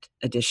get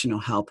additional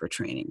help or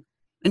training.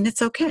 And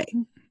it's okay.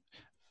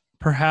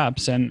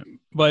 Perhaps.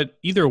 But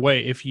either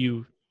way, if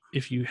you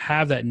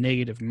have that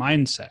negative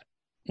mindset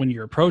when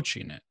you're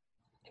approaching it,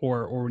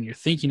 or when you're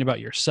thinking about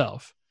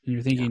yourself and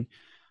you're thinking,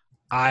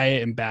 I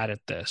am bad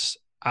at this,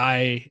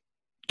 I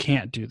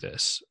can't do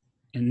this,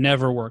 it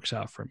never works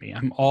out for me,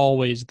 I'm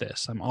always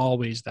this, I'm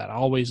always that,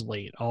 always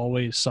late,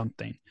 always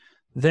something,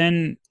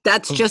 then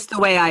that's just the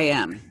way I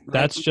am. Right?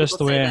 That's just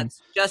the way I am.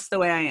 That's just the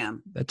way I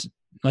am. That's,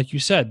 like you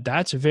said,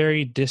 that's a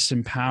very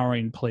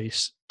disempowering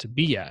place to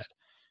be at.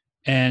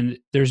 And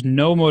there's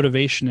no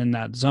motivation in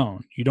that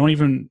zone. You're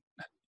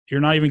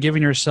not even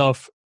giving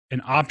yourself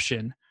an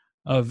option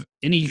of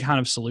any kind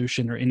of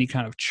solution or any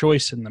kind of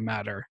choice in the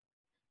matter.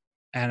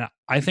 And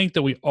I think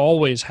that we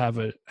always have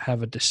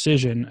a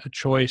decision, a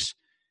choice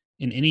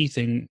in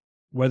anything,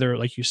 whether,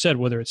 like you said,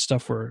 whether it's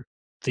stuff we're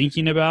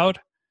thinking about,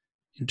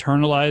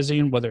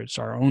 internalizing, whether it's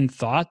our own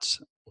thoughts,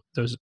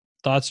 those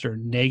thoughts that are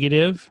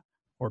negative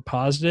or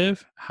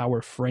positive, how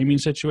we're framing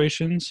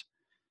situations.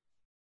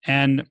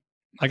 And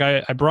like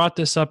I brought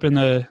this up in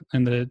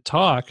the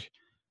talk,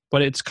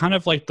 but it's kind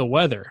of like the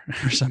weather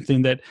or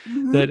something that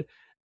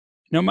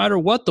no matter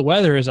what the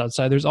weather is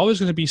outside, there's always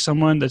going to be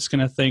someone that's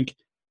going to think,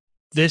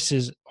 this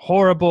is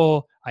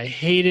horrible, I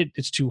hate it,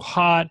 it's too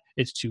hot,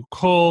 it's too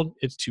cold,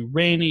 it's too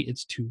rainy,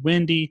 it's too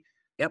windy.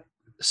 Yep.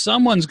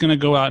 Someone's going to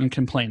go out and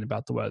complain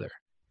about the weather.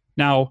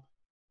 Now,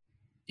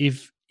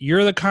 if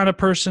you're the kind of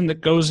person that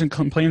goes and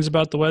complains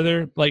about the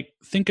weather, like,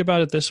 think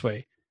about it this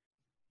way.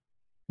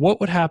 What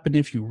would happen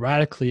if you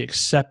radically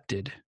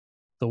accepted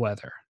the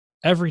weather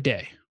every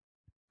day?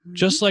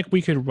 Just like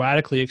we could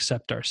radically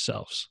accept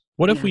ourselves.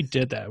 What if we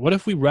did that? What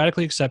if we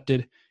radically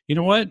accepted, you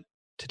know what?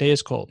 Today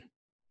is cold.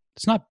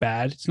 It's not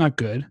bad. It's not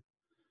good.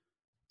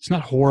 It's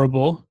not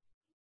horrible.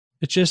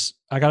 It's just,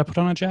 I got to put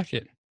on a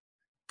jacket.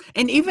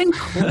 And even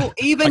cold,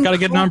 I got to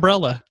get an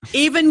umbrella.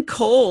 Even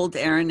cold,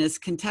 Aaron, is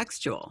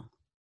contextual.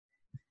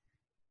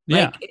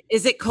 Yeah. Like,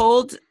 is it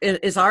cold?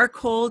 Is our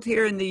cold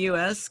here in the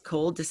U.S.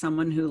 cold to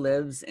someone who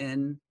lives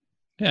in?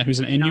 Yeah, who's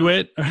an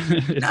Inuit?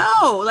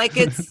 No, like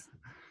it's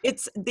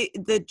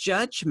the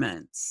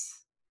judgments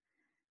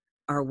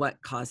are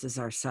what causes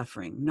our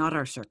suffering, not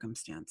our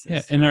circumstances.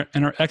 Yeah,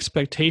 and our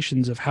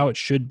expectations of how it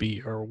should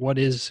be, or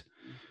what's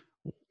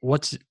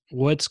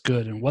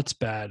good and what's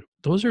bad.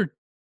 Those are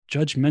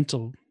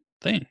judgmental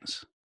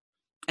things.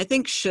 I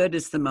think "should"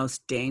 is the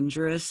most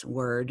dangerous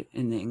word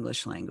in the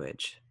English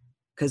language,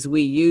 because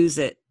we use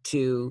it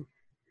to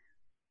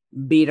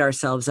beat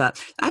ourselves up.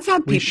 I've had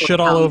people. We should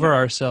all over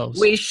ourselves.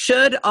 We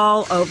should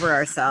all over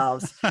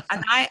ourselves.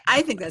 And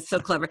I think that's so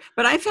clever.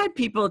 But I've had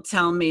people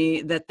tell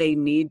me that they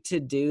need to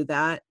do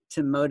that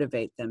to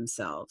motivate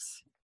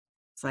themselves.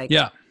 It's like,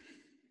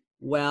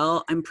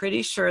 well, I'm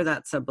pretty sure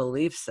that's a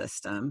belief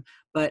system,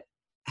 but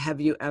have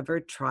you ever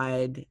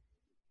tried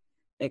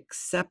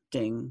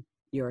accepting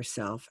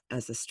yourself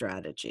as a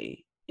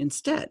strategy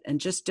instead and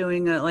just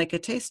doing a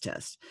taste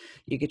test?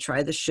 You could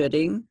try the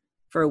shoulding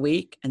for a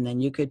week, and then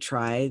you could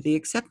try the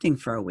accepting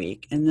for a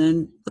week, and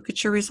then look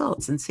at your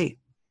results and see.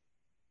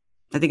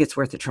 I think it's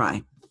worth a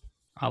try.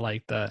 I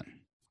like that.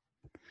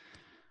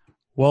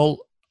 Well,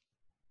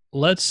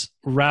 let's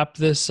wrap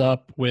this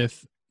up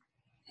with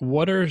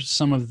what are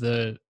some of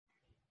the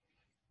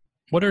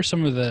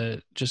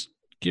just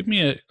give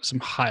me some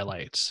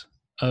highlights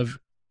of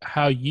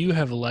how you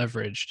have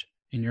leveraged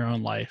in your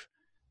own life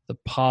the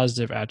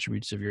positive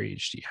attributes of your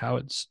ADHD,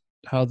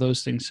 how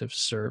those things have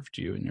served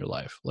you in your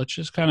life. Let's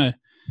just kind of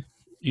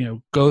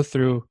go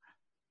through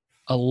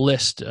a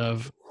list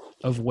of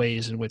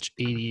ways in which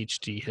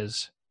ADHD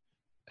has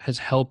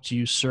helped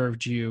you,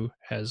 served you,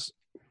 has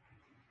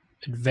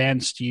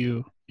advanced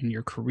you in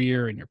your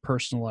career and your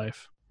personal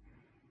life?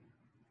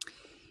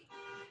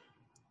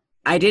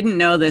 I didn't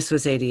know this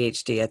was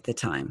ADHD at the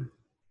time,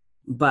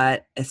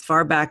 but as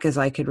far back as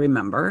I could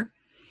remember.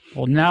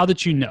 Well, now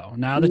that I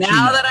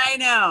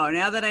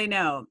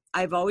know,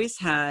 I've always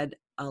had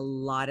a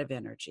lot of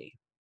energy.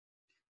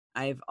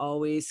 I've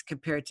always,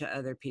 compared to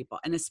other people,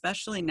 and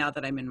especially now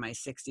that I'm in my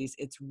 60s,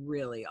 it's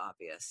really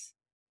obvious.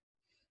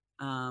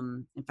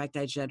 In fact,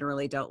 I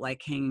generally don't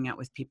like hanging out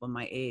with people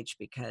my age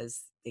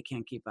because they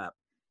can't keep up.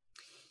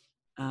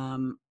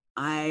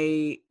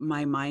 My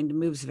mind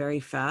moves very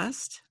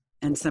fast,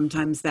 and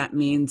sometimes that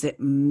means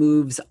it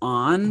moves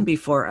on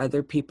before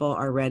other people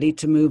are ready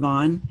to move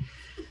on.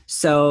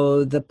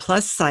 So the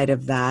plus side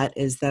of that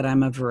is that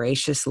I'm a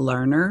voracious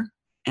learner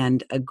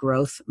and a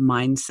growth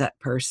mindset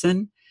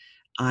person.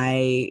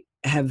 I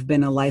have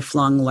been a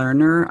lifelong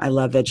learner. I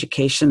love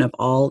education of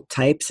all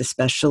types,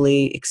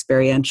 especially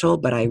experiential,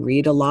 but I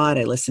read a lot.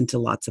 I listen to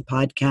lots of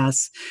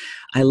podcasts.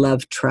 I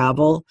love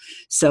travel.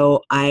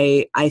 So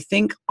I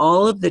think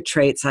all of the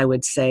traits I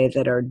would say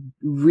that are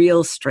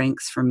real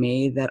strengths for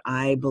me that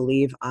I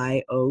believe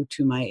I owe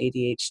to my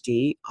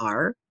ADHD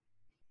are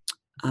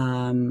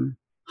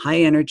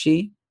high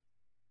energy,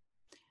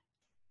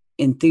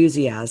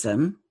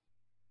 enthusiasm,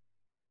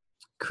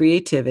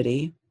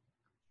 creativity,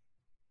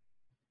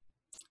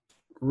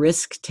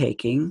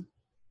 risk-taking.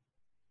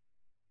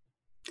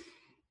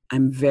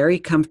 I'm very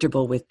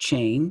comfortable with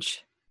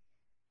change,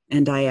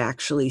 and I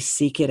actually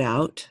seek it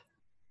out.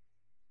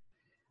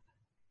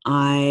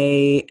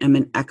 I am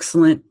an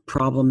excellent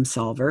problem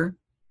solver.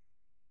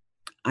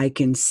 I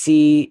can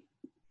see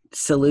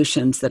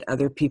solutions that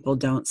other people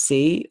don't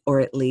see, or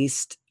at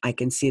least I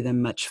can see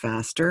them much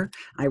faster.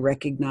 I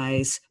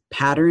recognize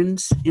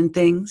patterns in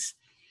things.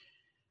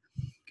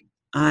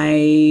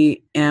 I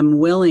am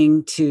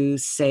willing to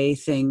say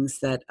things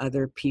that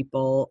other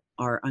people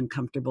are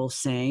uncomfortable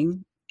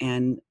saying.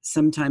 And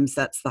sometimes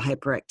that's the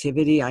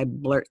hyperactivity. I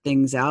blurt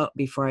things out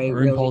before I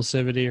or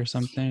impulsivity or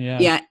something.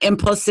 Yeah,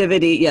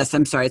 impulsivity. Yes,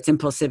 I'm sorry. It's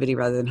impulsivity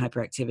rather than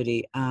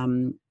hyperactivity.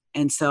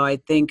 And so I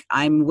think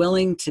I'm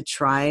willing to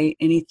try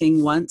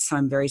anything once. So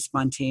I'm very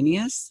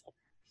spontaneous.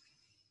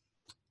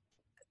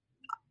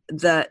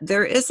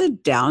 There is a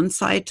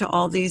downside to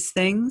all these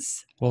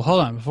things. Well,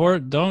 hold on.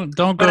 Don't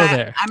go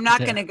there. I'm not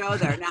going to go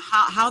there. Now,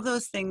 how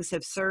those things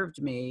have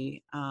served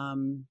me,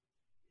 and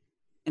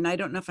I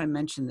don't know if I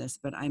mentioned this,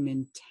 but I'm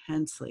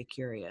intensely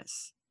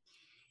curious.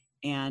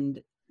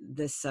 And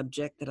the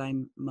subject that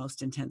I'm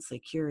most intensely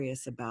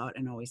curious about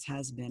and always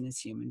has been is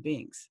human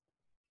beings.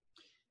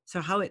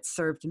 So how it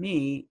served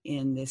me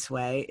in this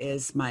way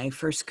is my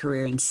first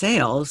career in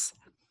sales.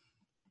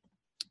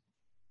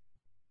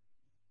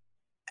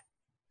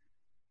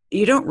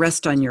 You don't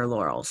rest on your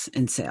laurels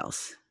in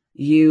sales.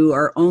 You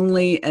are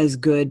only as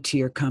good to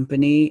your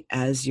company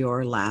as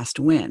your last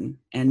win.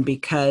 And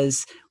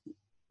because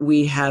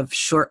we have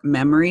short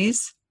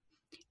memories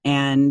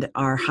and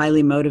are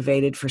highly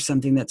motivated for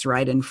something that's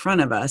right in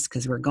front of us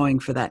because we're going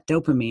for that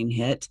dopamine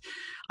hit,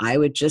 I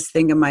would just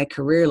think of my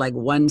career like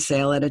one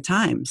sale at a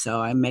time.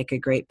 So I make a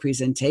great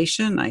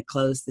presentation, I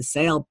close the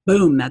sale,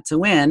 boom, that's a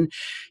win.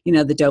 The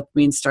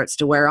dopamine starts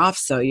to wear off,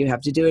 so you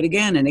have to do it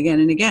again and again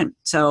and again.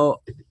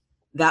 So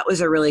that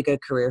was a really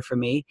good career for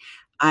me.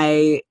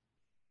 I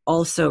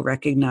also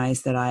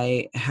recognize that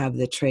I have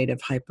the trait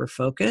of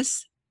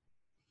hyperfocus.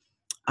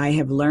 I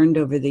have learned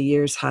over the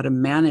years how to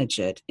manage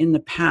it. In the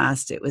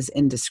past, it was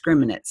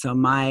indiscriminate. So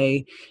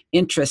my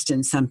interest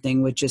in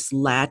something would just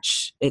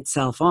latch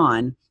itself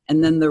on,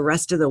 and then the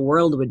rest of the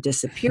world would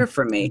disappear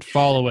from me. It'd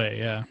fall away,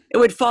 yeah. It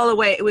would fall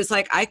away. It was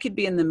like I could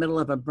be in the middle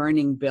of a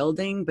burning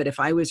building, but if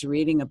I was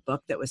reading a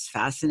book that was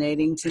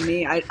fascinating to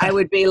me, I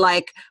would be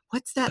like,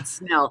 what's that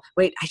smell?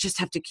 Wait, I just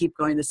have to keep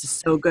going. This is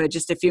so good.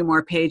 Just a few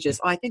more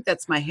pages. Oh, I think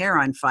that's my hair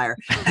on fire.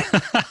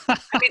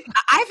 I mean,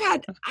 I've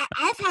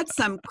had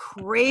some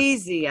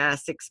crazy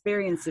ass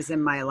experiences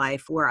in my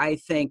life where I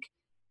think,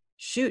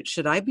 shoot,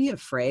 should I be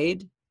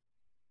afraid?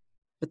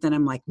 But then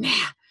I'm like,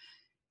 nah,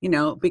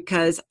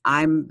 because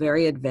I'm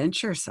very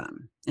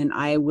adventuresome, and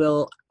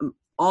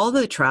all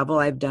the travel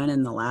I've done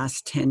in the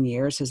last 10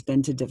 years has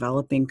been to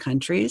developing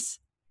countries,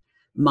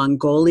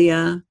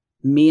 Mongolia,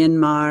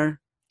 Myanmar,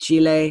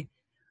 Chile.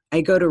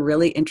 I go to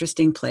really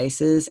interesting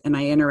places, and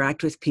I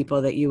interact with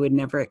people that you would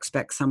never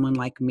expect someone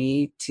like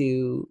me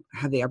to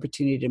have the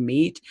opportunity to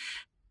meet.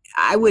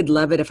 I would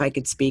love it if I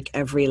could speak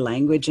every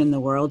language in the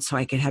world so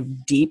I could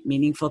have deep,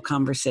 meaningful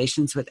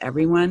conversations with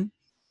everyone.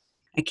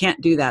 I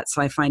can't do that,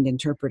 so I find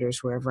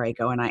interpreters wherever I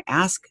go, and I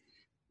ask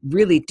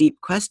really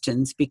deep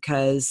questions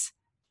because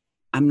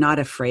I'm not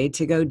afraid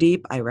to go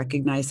deep. I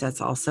recognize that's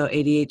also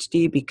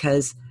ADHD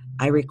because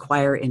I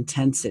require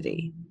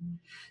intensity.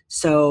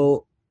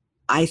 So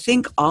I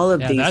think all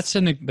of these... that's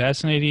an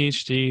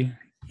ADHD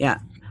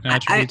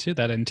attribute too,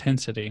 that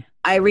intensity.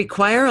 I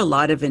require a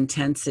lot of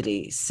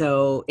intensity.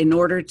 So in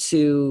order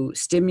to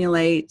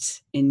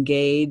stimulate,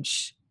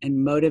 engage,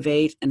 and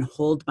motivate and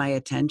hold my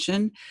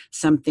attention,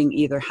 something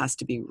either has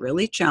to be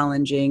really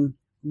challenging,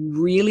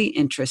 really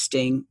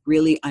interesting,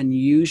 really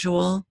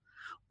unusual,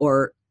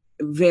 or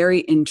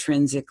very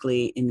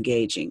intrinsically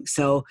engaging.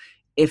 So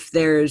if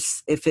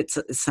it's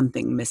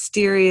something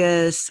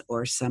mysterious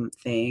or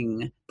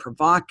something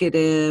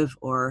provocative,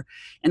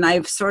 and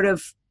I'm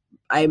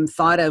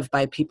thought of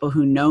by people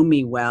who know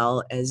me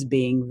well as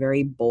being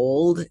very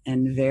bold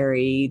and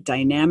very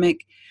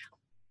dynamic,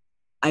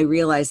 I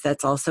realize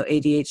that's also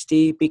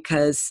ADHD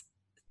because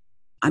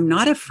I'm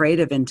not afraid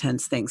of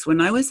intense things.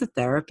 When I was a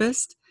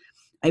therapist,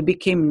 I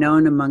became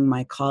known among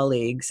my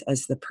colleagues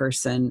as the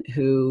person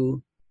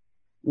who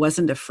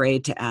wasn't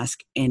afraid to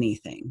ask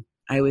anything.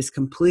 I was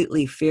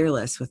completely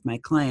fearless with my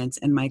clients,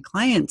 and my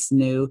clients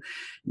knew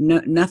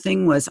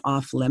nothing was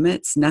off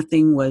limits.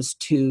 Nothing was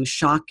too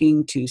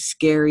shocking, too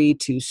scary,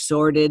 too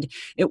sordid.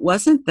 It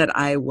wasn't that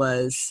I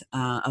was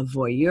a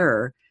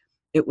voyeur.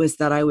 It was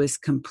that I was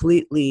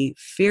completely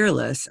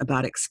fearless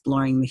about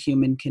exploring the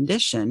human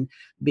condition,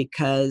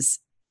 because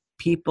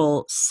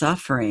people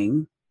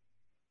suffering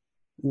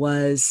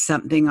was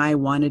something I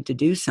wanted to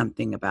do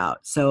something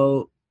about.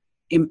 So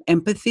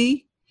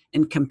empathy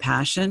and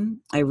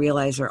compassion, I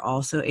realize, are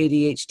also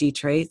ADHD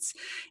traits.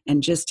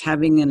 And just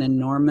having an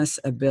enormous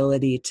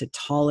ability to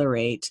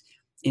tolerate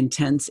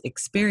intense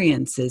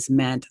experiences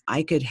meant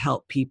I could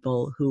help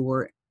people who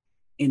were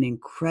in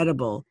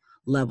incredible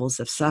levels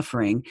of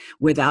suffering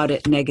without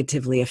it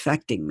negatively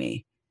affecting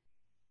me.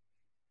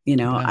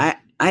 Yeah.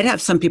 I'd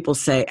have some people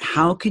say,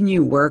 how can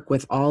you work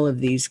with all of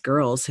these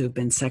girls who've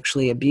been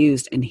sexually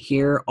abused and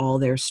hear all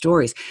their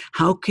stories?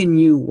 How can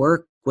you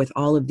work with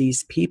all of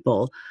these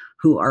people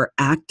who are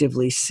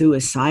actively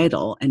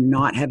suicidal and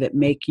not have it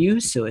make you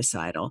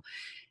suicidal?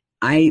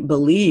 I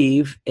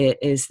believe it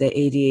is the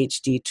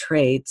ADHD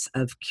traits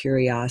of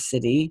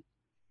curiosity,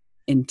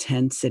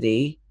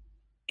 intensity,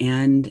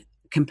 and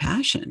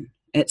compassion.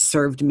 It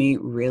served me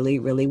really,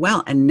 really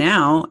well. And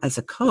now, as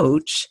a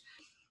coach,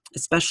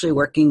 especially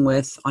working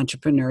with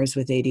entrepreneurs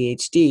with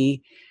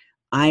ADHD,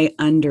 I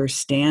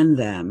understand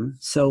them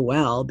so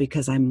well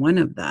because I'm one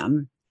of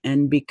them,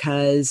 and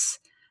because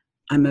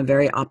I'm a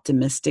very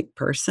optimistic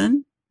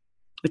person,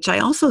 which I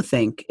also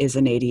think is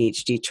an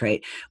ADHD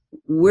trait.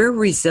 We're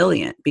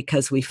resilient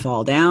because we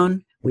fall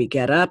down, we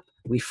get up,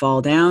 we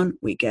fall down,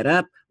 we get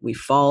up, we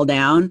fall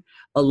down.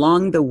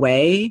 Along the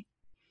way,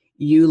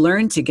 you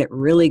learn to get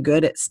really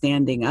good at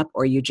standing up,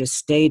 or you just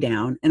stay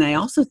down. And I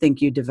also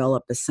think you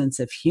develop a sense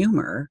of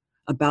humor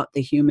about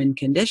the human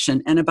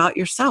condition and about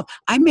yourself.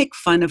 I make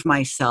fun of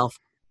myself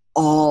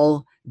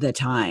all the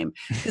time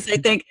because I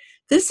think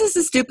this is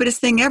the stupidest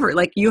thing ever.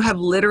 Like, you have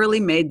literally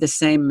made the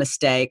same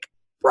mistake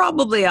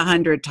probably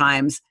 100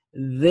 times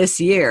this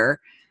year,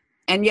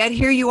 and yet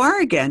here you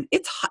are again.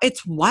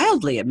 It's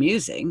wildly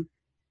amusing.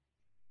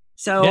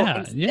 So,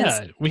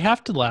 Yeah. We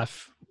have to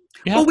laugh.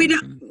 well, we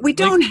like,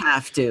 don't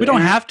have to, we don't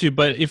Aaron. have to,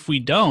 but if we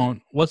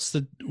don't, what's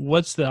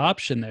the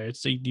option there?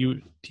 It's like,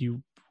 do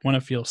you want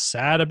to feel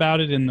sad about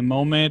it in the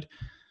moment,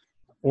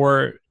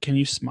 or can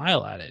you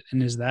smile at it?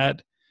 And is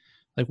that,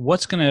 like,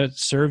 what's going to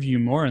serve you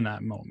more in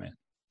that moment?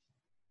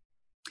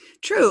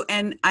 True.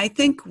 And I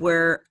think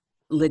where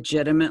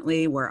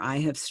I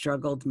have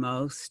struggled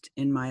most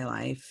in my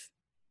life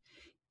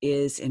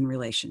is in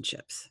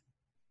relationships,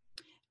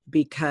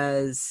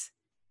 because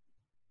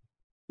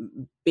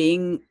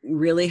being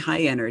really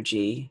high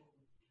energy,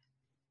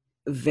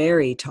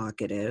 very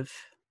talkative,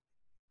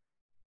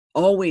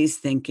 always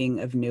thinking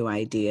of new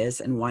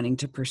ideas and wanting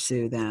to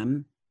pursue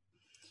them,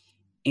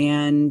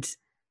 and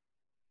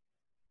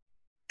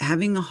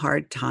having a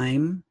hard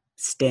time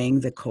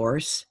staying the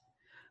course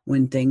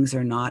when things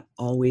are not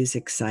always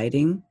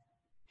exciting,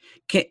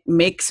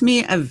 makes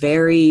me a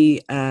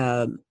very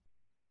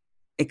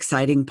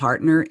exciting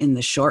partner in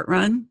the short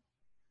run.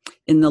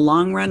 In the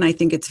long run, I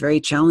think it's very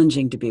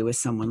challenging to be with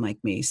someone like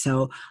me.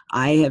 So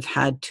I have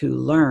had to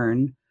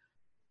learn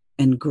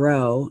and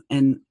grow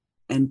and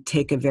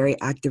take a very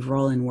active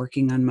role in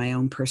working on my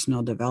own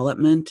personal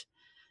development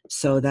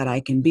so that I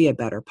can be a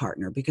better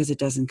partner, because it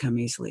doesn't come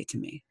easily to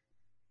me.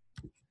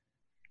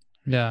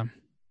 Yeah.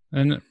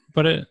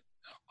 But it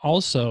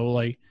also,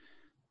 like,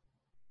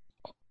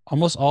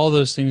 almost all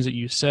those things that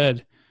you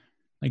said,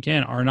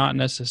 again, are not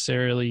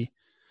necessarily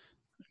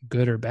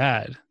good or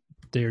bad.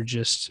 They're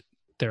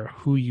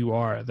who you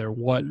are. They're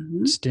what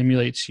Mm-hmm.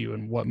 stimulates you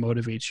and what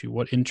motivates you,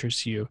 what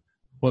interests you,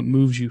 what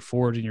moves you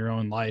forward in your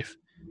own life.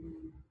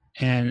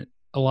 And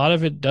a lot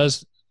of it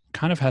does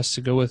kind of has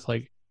to go with,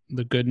 like,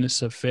 the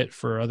goodness of fit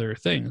for other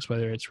things,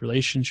 whether it's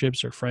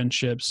relationships or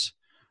friendships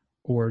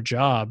or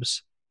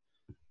jobs.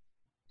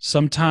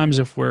 Sometimes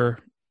if we're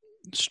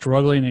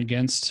struggling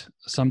against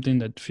something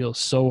that feels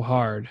so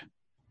hard,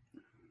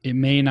 it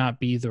may not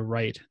be the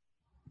right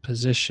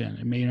position.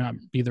 It may not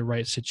be the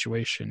right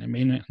situation. It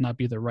may not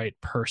be the right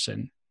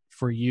person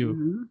for you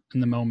Mm-hmm. in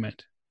the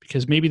moment,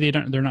 because maybe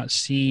they're not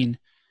seeing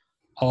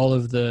all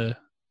of the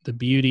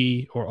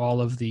beauty, or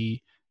all of the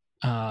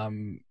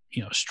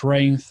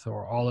strength,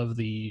 or all of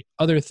the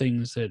other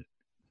things that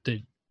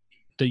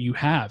that you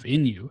have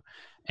in you.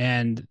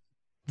 And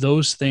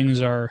those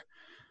things are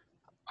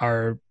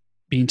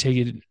being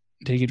taken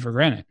for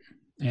granted.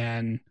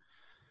 And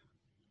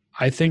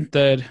I think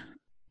that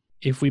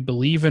if we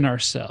believe in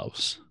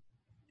ourselves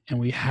and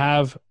we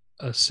have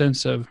a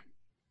sense of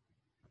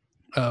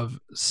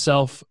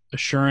self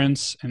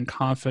assurance and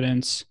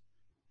confidence,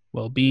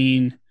 well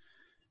being,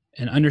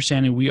 and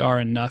understanding we are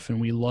enough and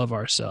we love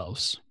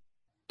ourselves,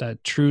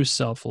 that true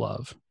self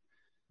love,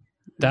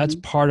 that's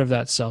part of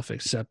that self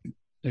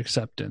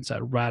acceptance,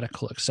 that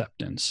radical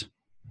acceptance.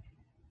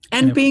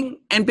 And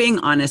being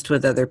honest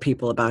with other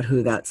people about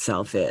who that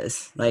self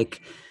is.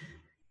 Like,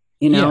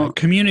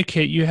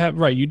 communicate.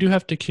 You do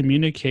have to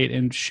communicate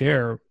and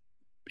share.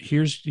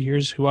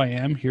 Here's who I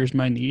am. Here's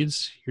my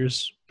needs. Here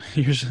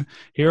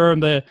are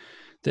the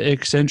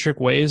eccentric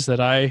ways that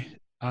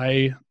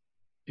I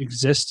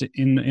exist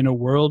in a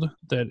world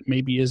that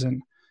maybe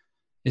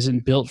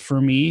isn't built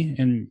for me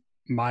and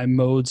my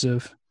modes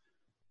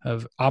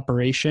of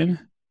operation.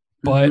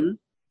 But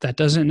that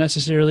doesn't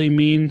necessarily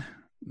mean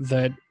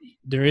that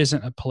there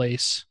isn't a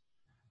place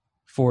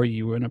for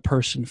you and a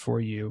person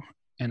for you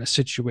and a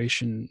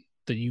situation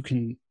that you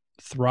can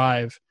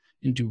thrive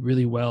and do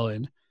really well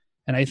in.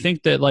 And I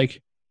think that,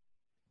 like,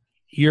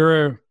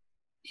 even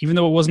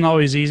though it wasn't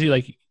always easy,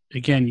 like,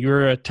 again,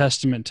 you're a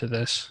testament to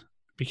this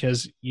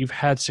because you've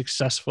had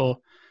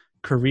successful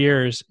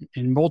careers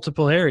in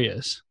multiple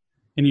areas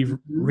and you've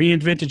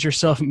reinvented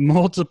yourself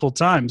multiple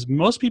times.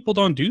 Most people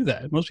don't do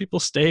that. Most people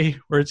stay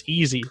where it's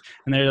easy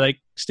and they're like,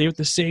 stay with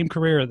the same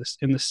career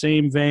in the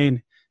same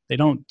vein. They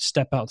don't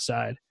step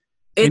outside.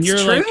 It's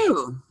true. Like,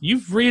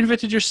 you've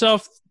reinvented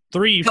yourself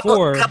 3,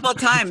 4, couple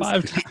times.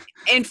 5 times.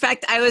 In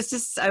fact, I was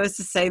just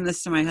saying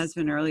this to my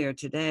husband earlier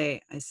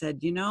today. I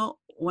said,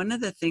 one of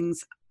the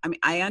things, I mean,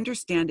 I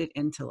understand it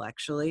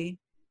intellectually.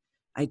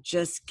 I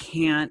just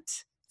can't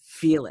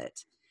feel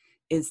it,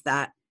 is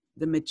that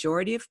the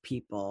majority of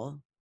people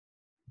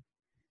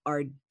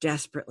are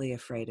desperately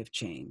afraid of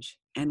change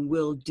and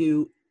will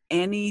do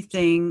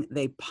anything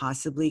they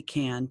possibly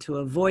can to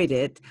avoid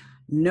it,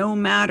 no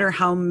matter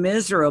how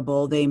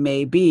miserable they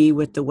may be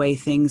with the way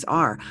things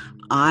are.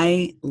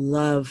 I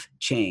love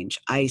change.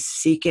 I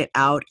seek it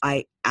out.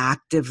 I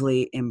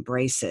actively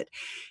embrace it.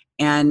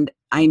 And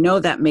I know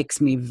that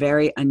makes me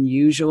very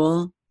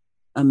unusual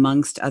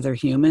amongst other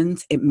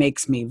humans. It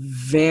makes me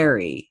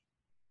very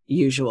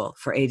usual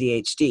for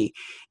ADHD.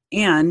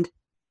 And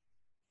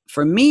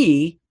for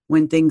me,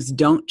 when things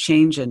don't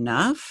change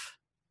enough,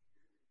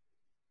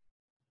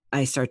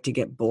 I start to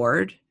get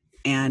bored.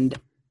 And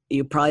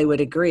you probably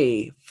would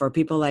agree, for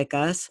people like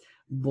us,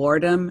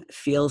 boredom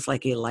feels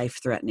like a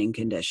life-threatening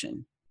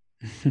condition.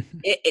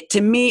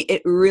 To me,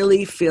 it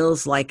really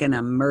feels like an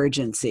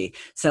emergency.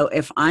 So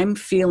if I'm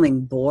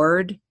feeling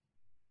bored,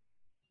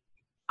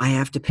 I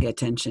have to pay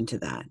attention to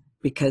that,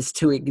 because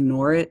to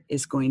ignore it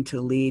is going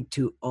to lead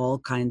to all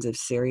kinds of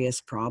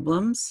serious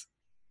problems.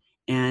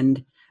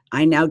 And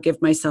I now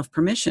give myself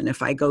permission.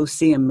 If I go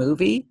see a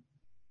movie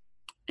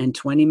and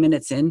 20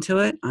 minutes into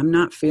it, I'm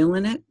not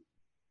feeling it,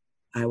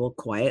 I will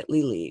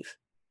quietly leave,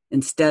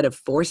 instead of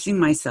forcing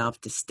myself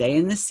to stay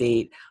in the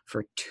seat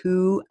for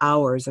 2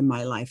 hours of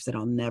my life that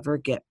I'll never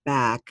get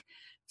back,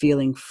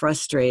 feeling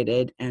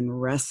frustrated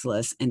and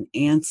restless and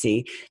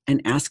antsy,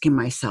 and asking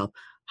myself,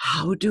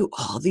 how do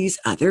all these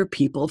other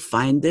people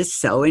find this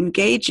so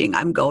engaging?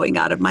 I'm going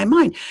out of my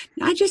mind.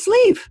 I just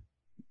leave.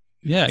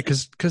 Yeah,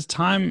 because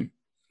time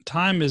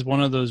is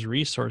one of those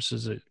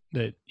resources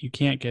that you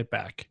can't get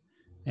back.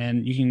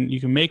 And you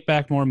can make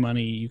back more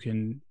money. You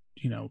can,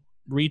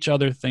 reach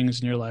other things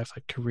in your life,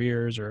 like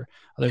careers or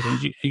other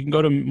things. You can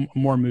go to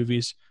more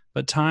movies,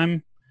 but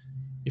time,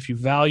 if you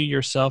value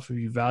yourself, if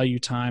you value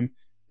time,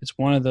 it's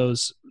one of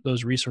those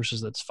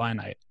resources that's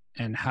finite.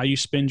 And how you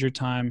spend your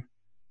time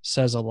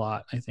says a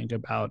lot, I think,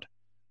 about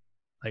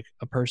like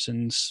a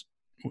person's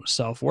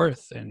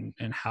self-worth and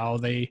how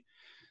they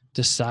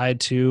decide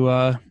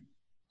to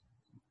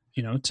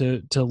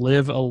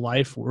live a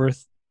life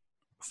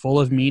full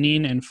of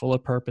meaning and full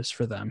of purpose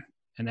for them.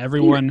 And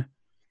everyone,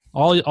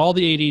 all the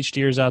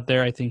ADHDers out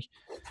there, I think,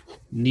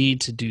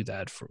 need to do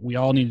that. We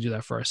all need to do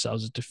that for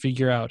ourselves, is to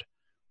figure out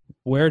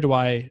where do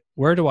I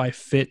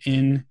fit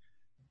in,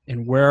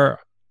 and where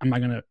am I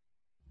going to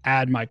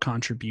add my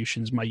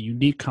contributions, my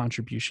unique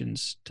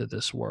contributions to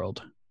this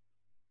world.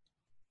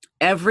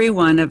 Every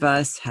one of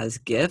us has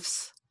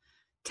gifts,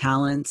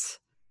 talents,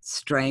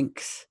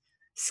 strengths,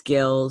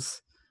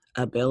 skills,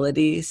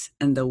 abilities,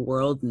 and the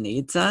world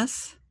needs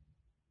us.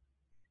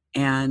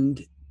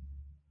 And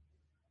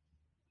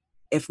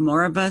if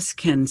more of us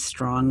can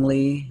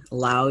strongly,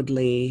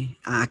 loudly,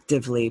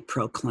 actively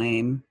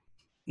proclaim,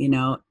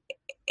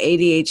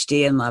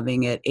 ADHD and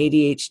loving it,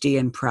 ADHD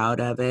and proud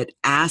of it,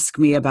 ask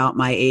me about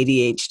my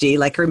ADHD.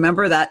 Like,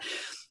 remember that,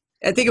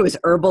 I think it was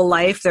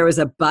Herbalife, there was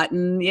a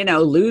button,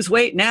 lose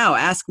weight now,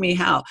 ask me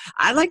how.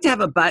 I'd like to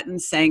have a button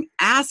saying,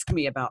 ask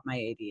me about my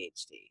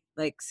ADHD.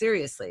 Like,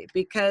 seriously,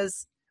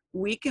 because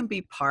we can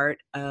be part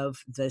of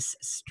this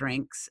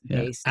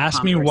strengths-based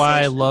Ask me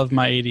why I love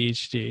my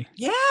ADHD.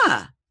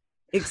 Yeah,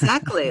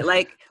 exactly.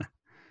 Like,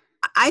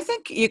 I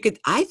think you could.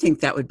 I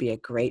think that would be a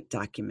great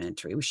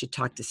documentary. We should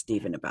talk to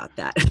Stephen about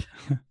that.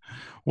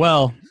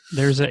 Well,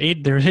 there is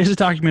a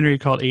documentary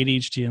called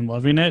ADHD and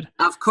Loving It.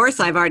 Of course,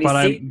 I've already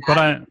But seen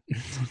that.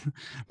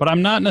 but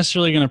I'm not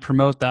necessarily going to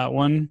promote that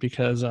one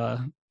because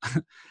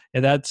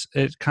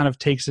it kind of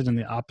takes it in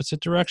the opposite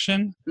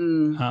direction.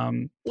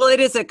 Well, it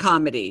is a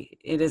comedy.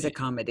 It is a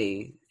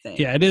comedy thing.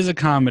 Yeah, it is a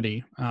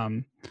comedy.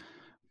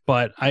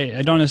 But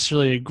I don't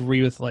necessarily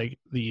agree with like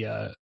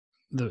the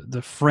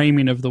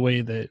framing of the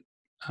way that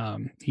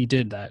he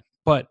did that.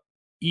 But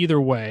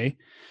either way,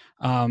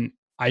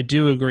 I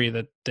do agree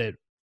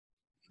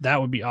that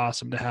would be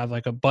awesome to have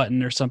like a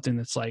button or something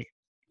that's like,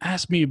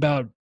 ask me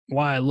about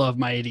why I love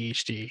my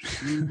ADHD.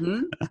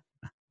 Mm-hmm.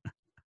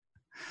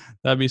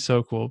 That'd be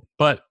so cool.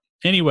 But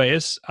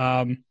anyways,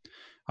 I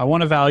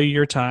want to value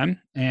your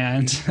time,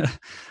 and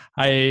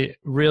I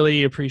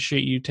really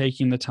appreciate you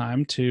taking the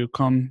time to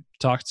come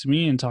talk to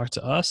me and talk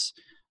to us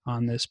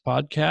on this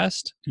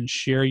podcast and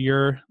share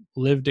your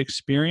lived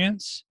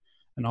experience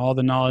and all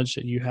the knowledge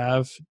that you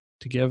have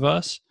to give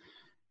us.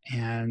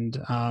 And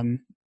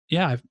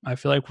yeah, I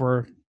feel like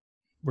we're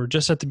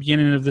just at the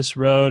beginning of this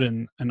road,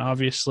 and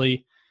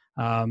obviously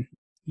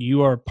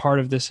you are part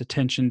of this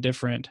Attention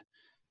Different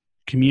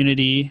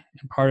community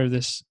and part of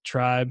this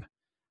tribe.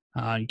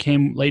 You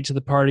came late to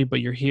the party,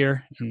 but you're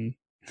here, and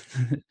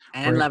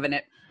I'm loving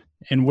it.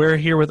 And we're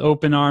here with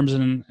open arms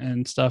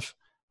and stuff,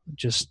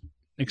 just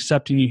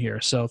accepting you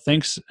here. So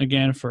thanks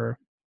again for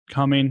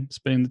coming,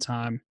 spending the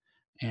time.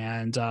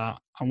 And I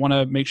want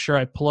to make sure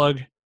I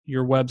plug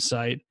your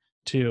website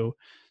too.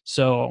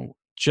 So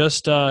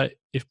just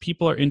if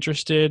people are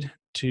interested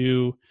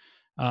to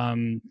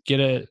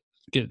get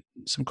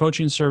some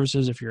coaching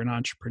services, if you're an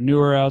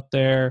entrepreneur out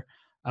there,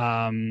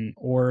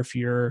 or if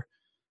you're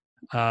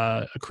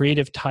a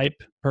creative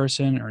type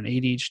person or an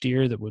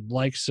ADHDer that would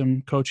like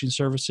some coaching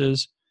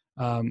services,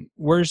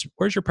 where's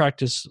your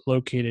practice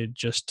located?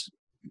 Just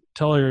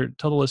tell the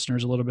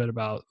listeners a little bit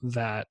about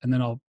that, and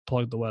then I'll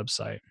plug the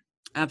website.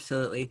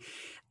 Absolutely.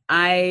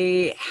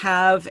 I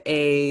have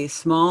a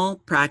small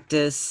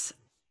practice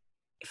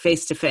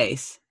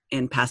face-to-face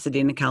in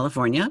Pasadena,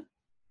 California.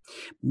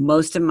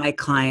 Most of my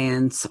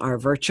clients are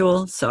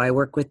virtual, so I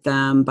work with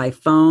them by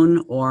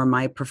phone, or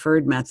my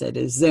preferred method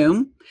is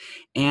Zoom.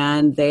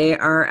 And they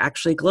are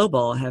actually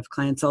global. I have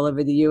clients all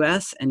over the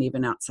US and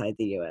even outside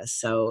the US.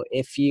 So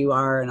if you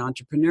are an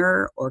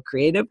entrepreneur or a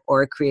creative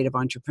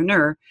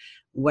entrepreneur,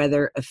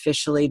 whether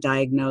officially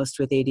diagnosed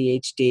with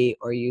ADHD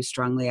or you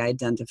strongly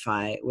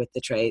identify with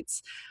the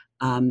traits,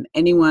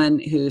 anyone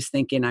who's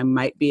thinking I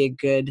might be a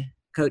good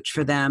coach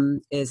for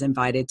them is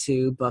invited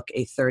to book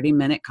a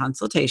 30-minute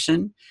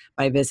consultation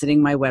by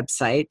visiting my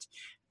website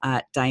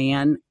at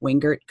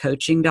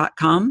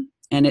diannewingertcoaching.com.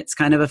 And it's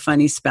kind of a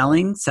funny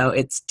spelling. So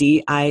it's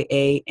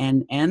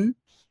DIANNWINGERT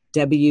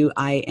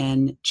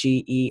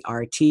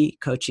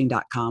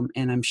coaching.com.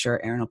 And I'm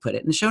sure Aaron will put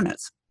it in the show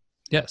notes.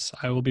 Yes,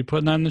 I will be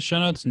putting that in the show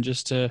notes. And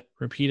just to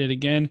repeat it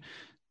again,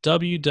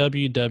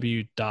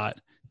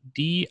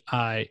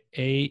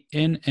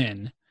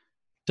 www.DIANNWIN,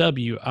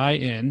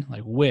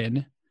 like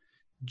win,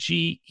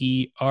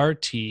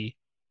 GERT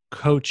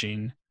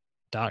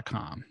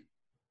coaching.com.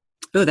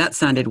 Oh, that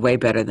sounded way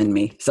better than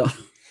me. So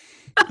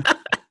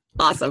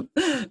awesome.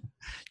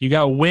 You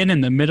got win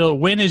in the middle.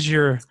 Win is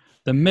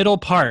the middle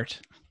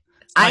part.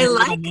 I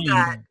like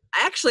that.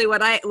 Actually,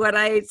 what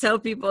I tell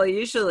people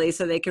usually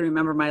so they can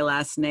remember my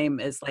last name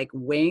is like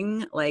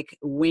wing, like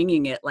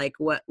winging it, like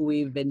what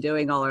we've been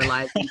doing all our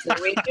lives. So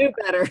we do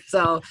better.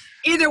 So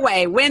either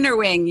way, win or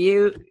wing,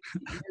 you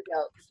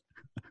go.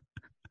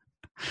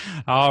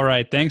 All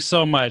right. Thanks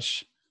so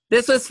much.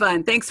 This was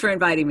fun. Thanks for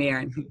inviting me,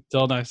 Aaron.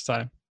 Till next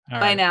time.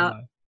 Bye now.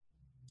 Bye.